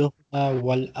نصلي الظهر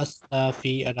والعصر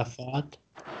في عرفات?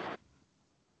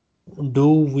 Do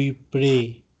we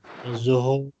pray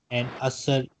Zuhr and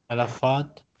Asr in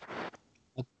Arafat?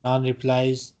 Adnan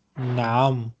replies,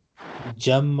 Naam,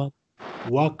 Jam.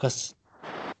 Wakas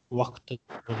waqt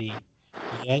dhuhri.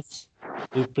 Yes,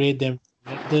 we pray them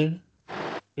together,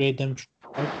 pray them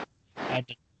short at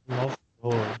the time of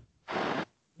dhuhr.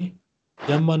 Okay?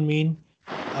 Jamman mean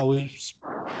we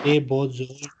pray both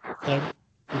dhuhr and asr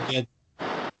together.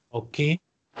 Okay,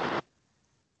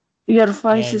 Your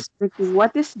voice and is breaking.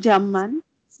 What is Jamman?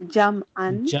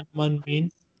 Jam'an? Jamman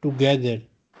mean together.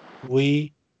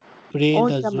 We pray Oh,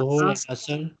 the zuhr Jam'ah. and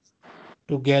asr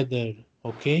together.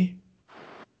 Okay,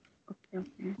 Okay,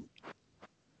 okay.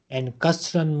 and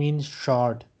kasran means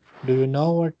short. Do you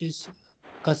know what is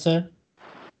kasr?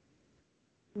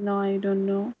 No, I don't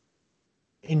know.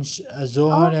 In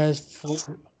Zohar Oh, has four.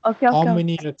 okay, How okay,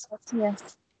 many? okay. Yes,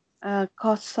 yes.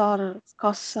 Kosar,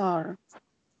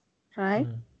 right?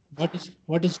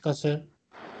 What is kasr?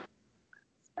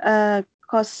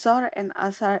 Kosar and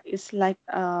Asar is like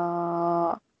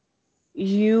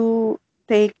you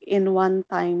take in one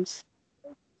times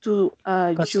to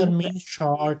Kasr Juhr. means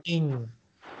shorting.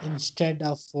 Instead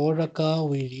of 4 rakah,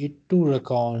 we read 2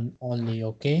 rakah only.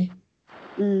 Okay.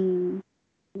 Mm,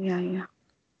 yeah, yeah.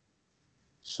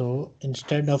 So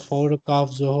instead of 4 rakah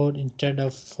of Zohar, instead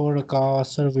of 4 rakah of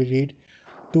Asr, we read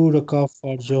 2 rakah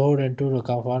for Zohar and 2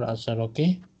 rakah for Asr.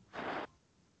 Okay.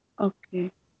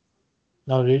 Okay.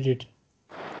 Now read it.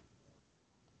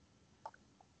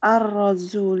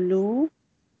 Ar-Razulu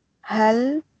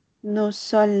hal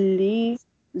nusalli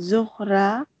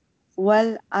zuhra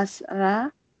wal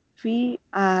asra fi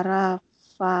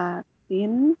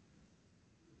arafatin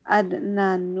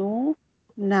adnanu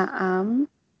na'am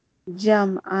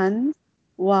jam'an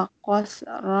wa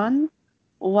qasran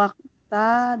waqta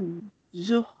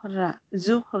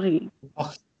zuhri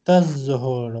Waqtas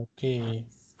Zohar. Okay.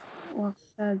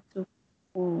 waqta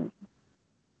zuhur.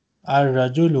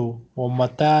 الرجل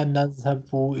ومتى نذهب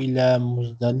إلى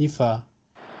مزدلفة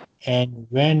and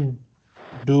when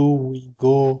do we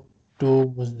go to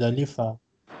Muzdalifah?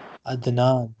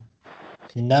 Adnan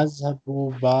نذهب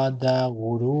بعد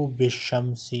غروب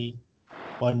الشمس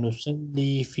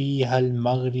ونصلي فيها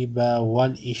المغرب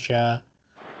والعشاء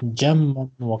جمعا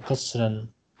وقصرا.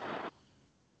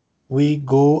 We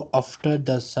go after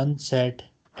the sunset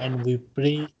and we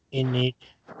pray in it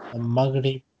the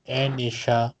Maghrib and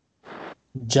Isha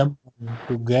jam'an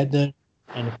together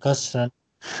and kasran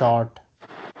short.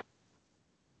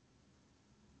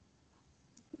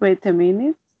 Wait a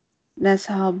minute.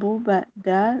 Nashabu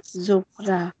ba'da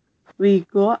zuhra. We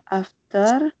go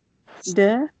after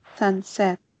the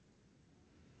sunset.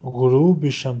 غروب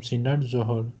الشمس not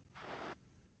ظهر.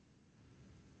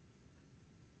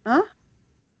 Huh?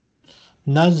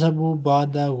 نذهب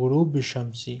بعد غروب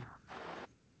الشمس.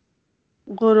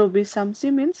 Gurubi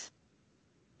Samsi means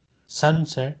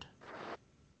Sunset.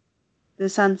 the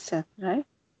sunset, right?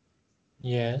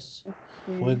 Yes.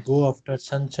 We Okay. go after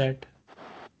sunset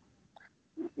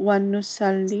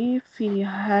Wanusalli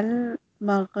fihal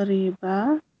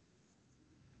maghriba.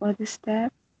 What is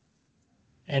that?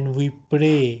 and we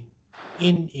pray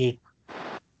in it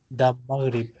the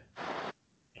Maghrib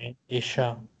and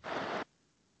Isha.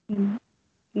 In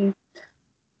it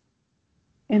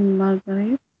in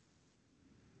Maghrib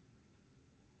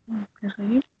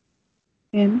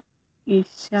in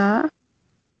Isha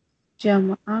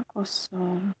Jama'a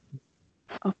Qasar.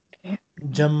 Okay.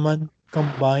 Jamman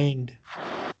combined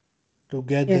Yes.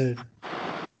 together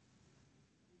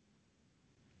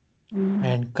Mm,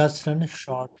 and kasran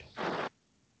short.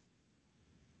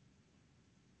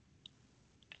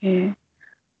 okay.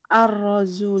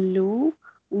 Ar-Razulu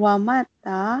wa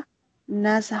mata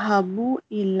nazhabu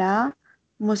ila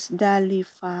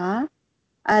Musdalifah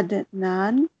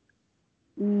adnan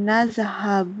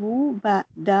nazhabu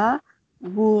ba'da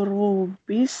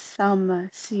ghurubis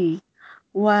samsi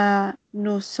wa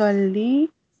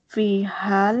nusalli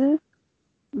fihal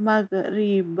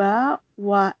maghriba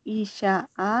wa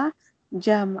isya'a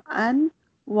jam'an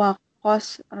wa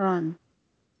qasran.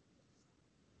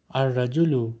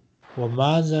 الرجل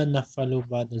وماذا نفعل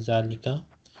بعد ذلك?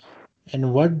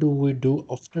 And what do we do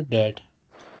after that?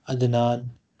 Adnan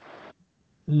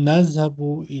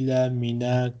نذهب إلى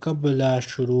منى قبل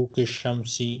شروق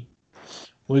الشمس.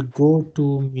 We go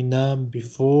to Mina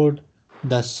before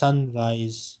the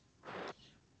sunrise.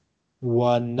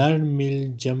 ونرمي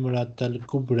الجمرة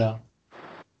الكبرى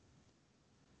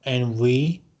and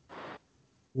we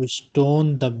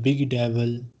stone the big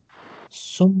devil.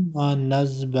 ثم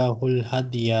نذبح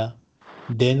الهدي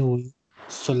then we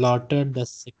slaughter the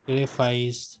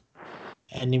sacrifice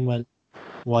animal.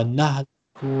 ونحلق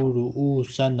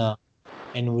رؤوسنا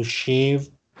and we shave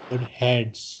our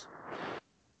heads.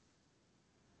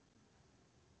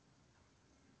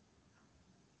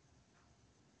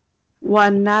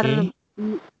 Wanar Okay?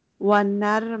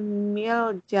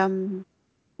 wanarmil jam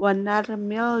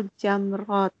wanarmil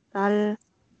jamrotal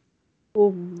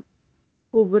kub-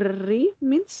 kubri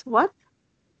means what?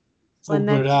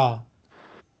 Wanaj Kubra.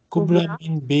 Kubra kubra?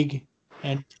 mean big,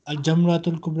 and Al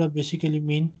Jamratul Kubra basically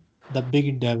mean the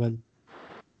big devil.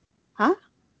 Huh?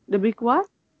 The big what?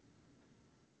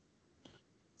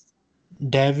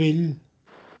 Devil.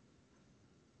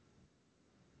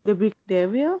 The big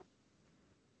devil?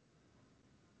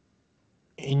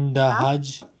 In the Huh?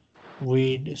 Hajj,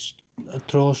 we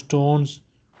throw stones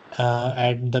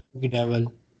at the big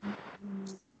devil.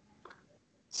 Mm.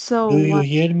 So Do you what?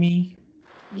 hear me?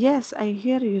 Yes, I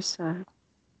hear you, sir.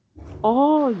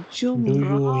 Oh, Do Jumra.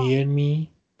 you hear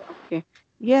me? Okay.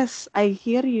 Yes, I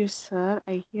hear you, sir.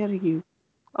 I hear you.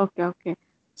 Okay, okay.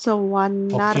 So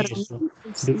one Okay, so narmi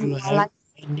is do you have like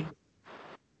any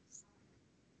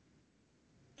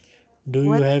do you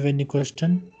what? have any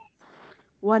question?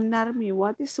 One narmi.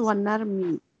 What is one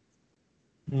narmi?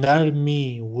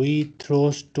 Narmi, we throw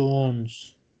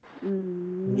stones, we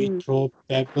Mm, throw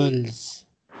pebbles,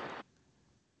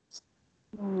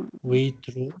 mm. we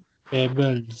throw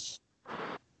pebbles.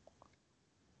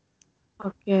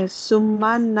 Okay.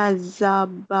 Summa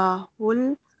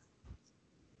nazabahul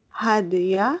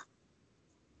hadya.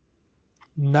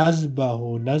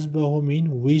 Nazbahu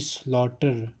mean we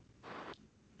slaughter.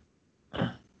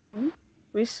 Hmm?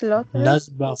 We slaughter.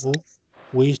 Nazbahu,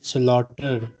 we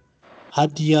slaughter.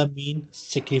 Hadya mean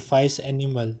sacrifice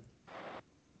animal.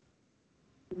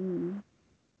 Mm,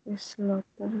 we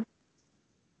slaughter.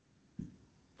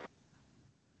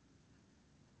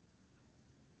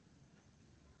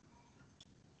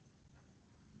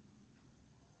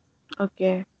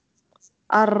 Okay.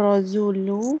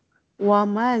 Ar-rajulu wa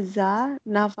maza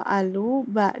naf'alu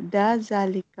ba'da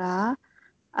zalika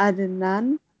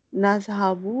adnan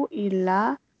nazhabu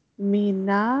ila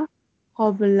mina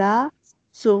qabla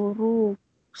suruk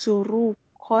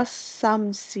surukos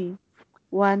samsi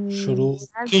wan naz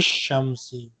Shurukish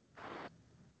Shamsi.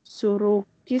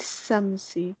 surukis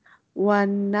samsi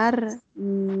wanar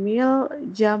mil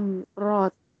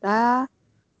jamrota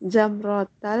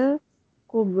jamrotal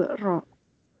kubro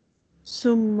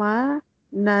summa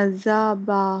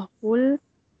nazabahul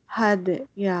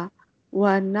hadya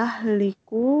wa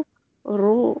nahliku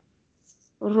ru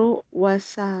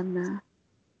ru'wasana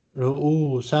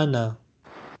Ru'usana.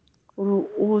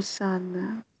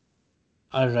 ru'usana.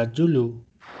 Ar-rajulu.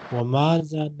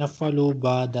 Wamaza nafalu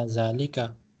ba'da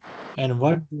zalika. And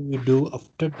what do we do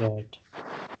after that?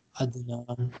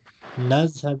 Adnan.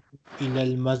 Nazhabu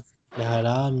ilal masjid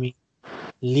harami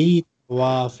li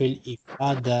tawafil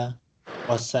ifada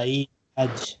wa sa'id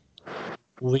hajj.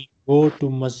 We go to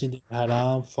Masjid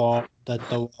Haram for the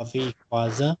Tawaf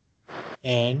Ifaza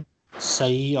and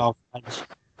Sa'i of Hajj.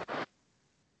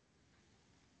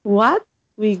 What?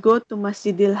 We go to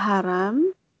Masjidil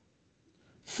Haram,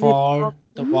 For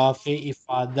literally, Tawaf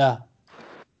Ifada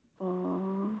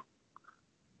or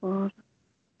for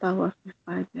Tawaf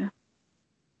Ifadah.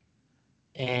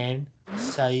 and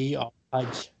Sa'i of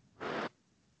Hajj.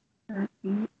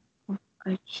 Sa'i of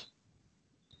Hajj.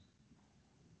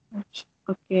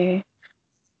 Okay.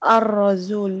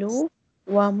 Ar-Razulu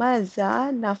wa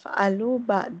maza naf'alu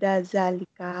ba'da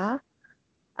zalika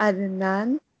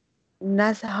adnan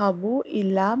nazhabu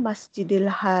ila Masjidil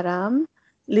Haram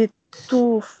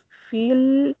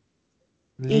litufil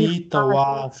Li ifad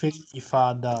Tawaf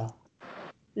Ifada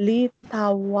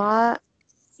litawa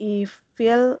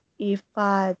ifil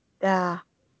ifadah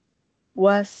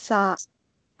wasa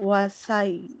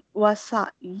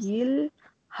wasayil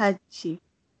haji.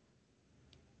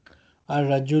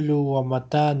 Ar-Rajulu wa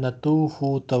Mata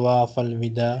Natufu Tawaf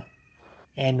al-Wida.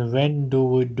 And when do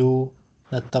we do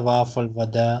the Tawaf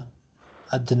al-Wada?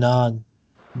 Adnan.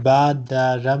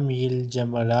 Ba'da Ramyil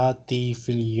Jamarati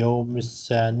fil Yawm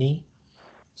Sani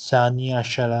Sani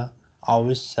Ashara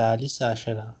Awis Salis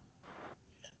Ashara.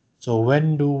 So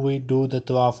when do we do the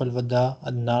Tawaf al-Wada?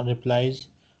 Adnan replies,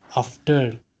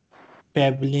 after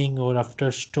pebbling or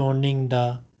after stoning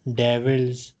the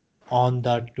devils on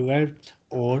the 12th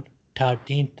or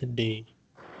 13th day.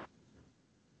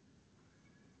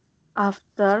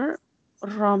 After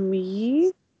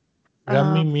Rami, uh,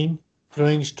 Rami means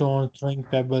throwing stones, throwing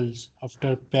pebbles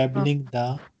after uh, pebbling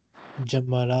the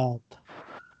Jamarat.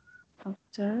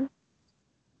 after,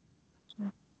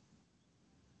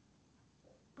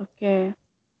 okay.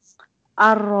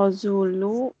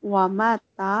 Ar-Razulu wa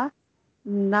mata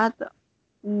nat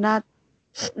nat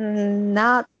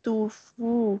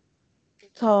natufu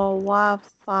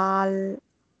tawafal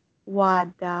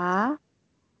wada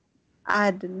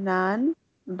adnan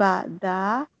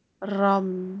ba'da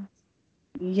ram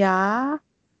Ya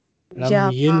رمي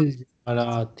jama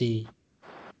الجمرات.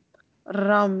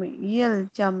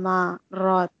 ramyil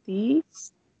jamarati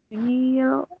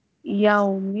fil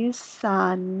yaumis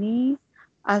sani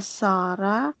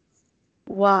asara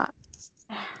wa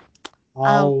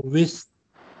أو وس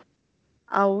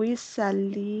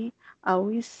awisali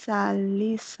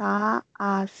awisalisa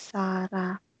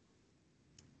asara.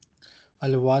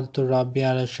 الوادة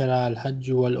الرابعة عشرة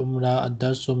الحج والعمرة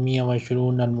الدرس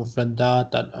 120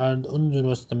 المفردات الأرض انظر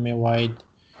واستمع واحد.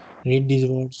 Read these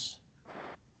words.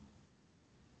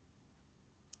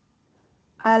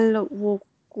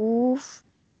 Al-wukuf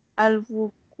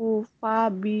al-wukufa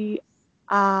bi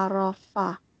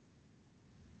Arafah,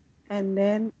 and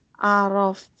then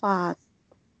Arafat,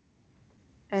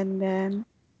 and then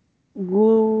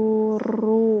Gurubu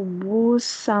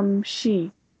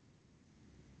Samshi,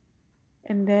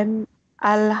 and then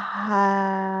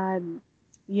Al-Hadiyah,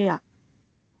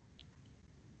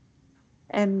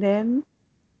 and then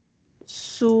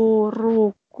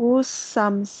Suruku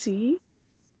Samsi,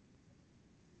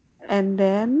 and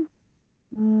then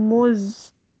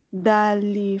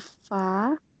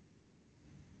Muzdalifah,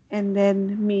 and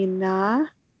then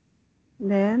Mina,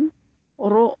 then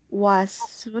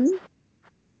Ru'wasun,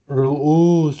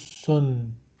 رؤوس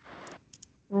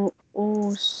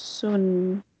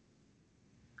Ru'usun,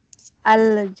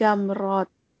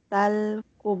 Al-Jamratal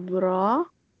Kubra,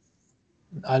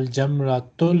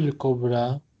 الجمرة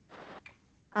الكبرى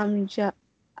Amja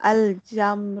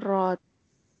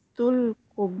Al-Jamratul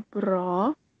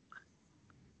Kubra,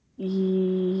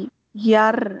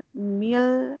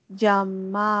 Yarmil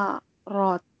Jamarati,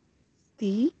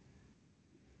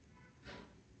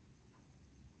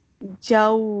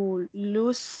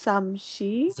 Jaulus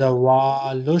Samshi,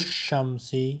 زوال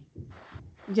الشمس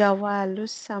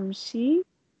Jawalus Samshi,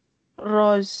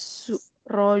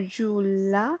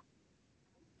 Rojula,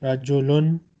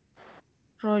 رجل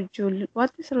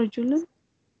What is Rojulun?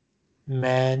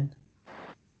 man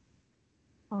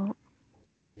Oh,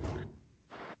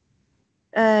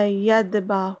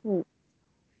 Yadbahu.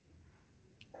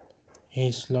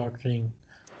 is slaughtering.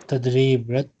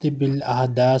 تدريب رتب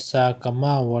الأحداث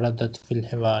كما وردت في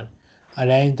الحوار.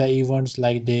 Arrange the events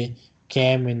like they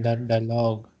came in the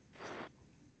dialogue.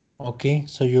 Okay,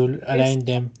 so you'll Is arrange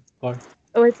them for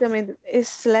Wait a minute.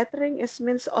 Is lettering is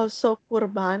means also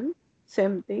kurban?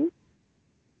 Same thing?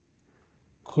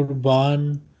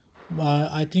 Kurban.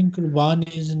 I think Kurban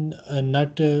is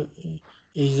not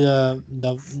is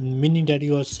the meaning that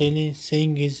you are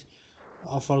saying is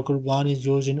for Kurban is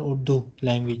used in Urdu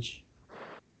language.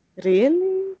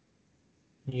 Really?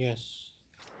 Yes,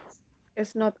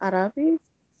 It's not Arabic?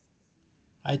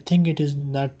 I think it is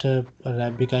not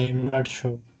Arabic. I am not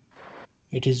sure.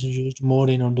 It is used more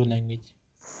in Urdu language.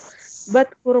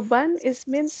 But kurban is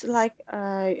means like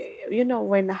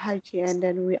when haji and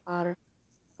then we are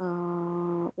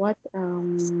what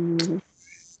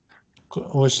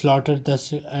Or slaughter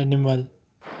the animal.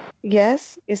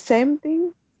 yes, is same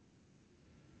thing?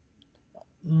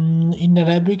 In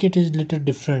Arabic, it is little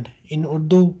different. In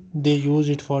Urdu, they use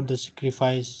it for the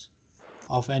sacrifice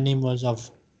of animals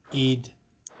of Eid,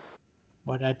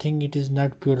 but I think it is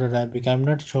not pure Arabic. I'm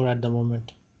not sure at the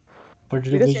moment, but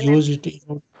we Because use it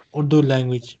in Urdu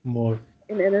language more.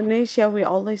 in Indonesia we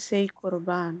always say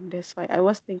kurban. That's why I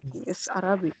was thinking it's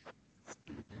Arabic.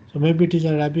 So maybe it is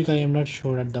Arabic. I am not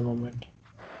sure at the moment.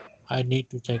 I need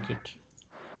to check it.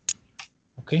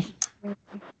 Okay. Okay,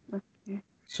 okay,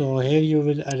 So here you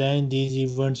will arrange these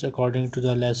events according to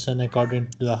the lesson, according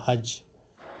to the Hajj.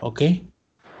 Okay.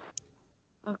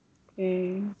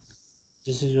 okay.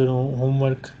 This is your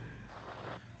homework.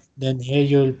 Then here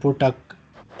you will put a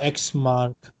X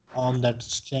mark on that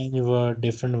strange word,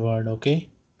 different word. Okay.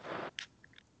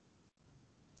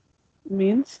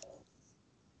 Means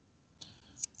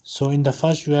So in the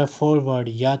first you have four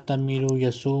words: Yatamiru,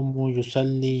 Yasumu,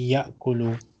 Yusalli,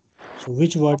 Yakulu. So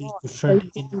which word is I different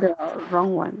found in the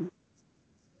wrong one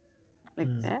like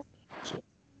hmm. that. So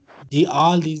the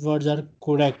all these words are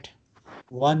correct.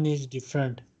 One is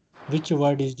different. Which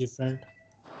word is different?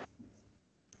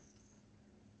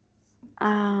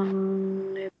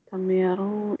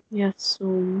 Netamiru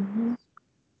Yasumu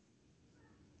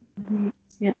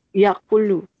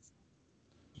Yakulu.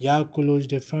 Yakulu is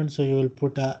different, so you will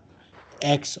put a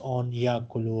X on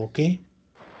Yakulu, okay?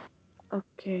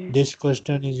 Okay. This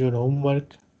question is your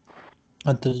homework.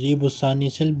 التدريب الثاني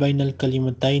سل بين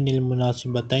الكلمتين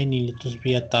المناسبتين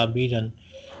لتصبح تعبيرا.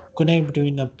 Connect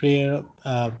between a pair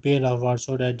of words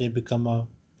so that they become a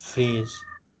phrase.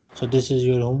 So this is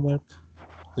your homework.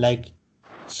 Like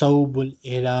Saubul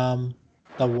Ihram,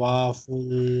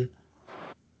 Tawaful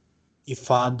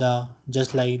ifada.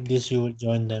 Just like this, you will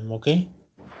join them. Okay.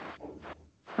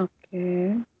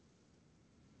 Okay.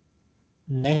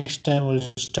 Next time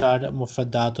we'll start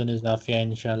mufradatun izafiyya,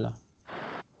 inshallah.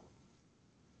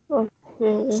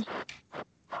 Okay.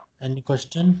 Any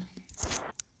question?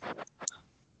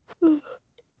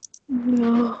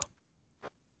 No.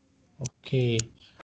 Okay.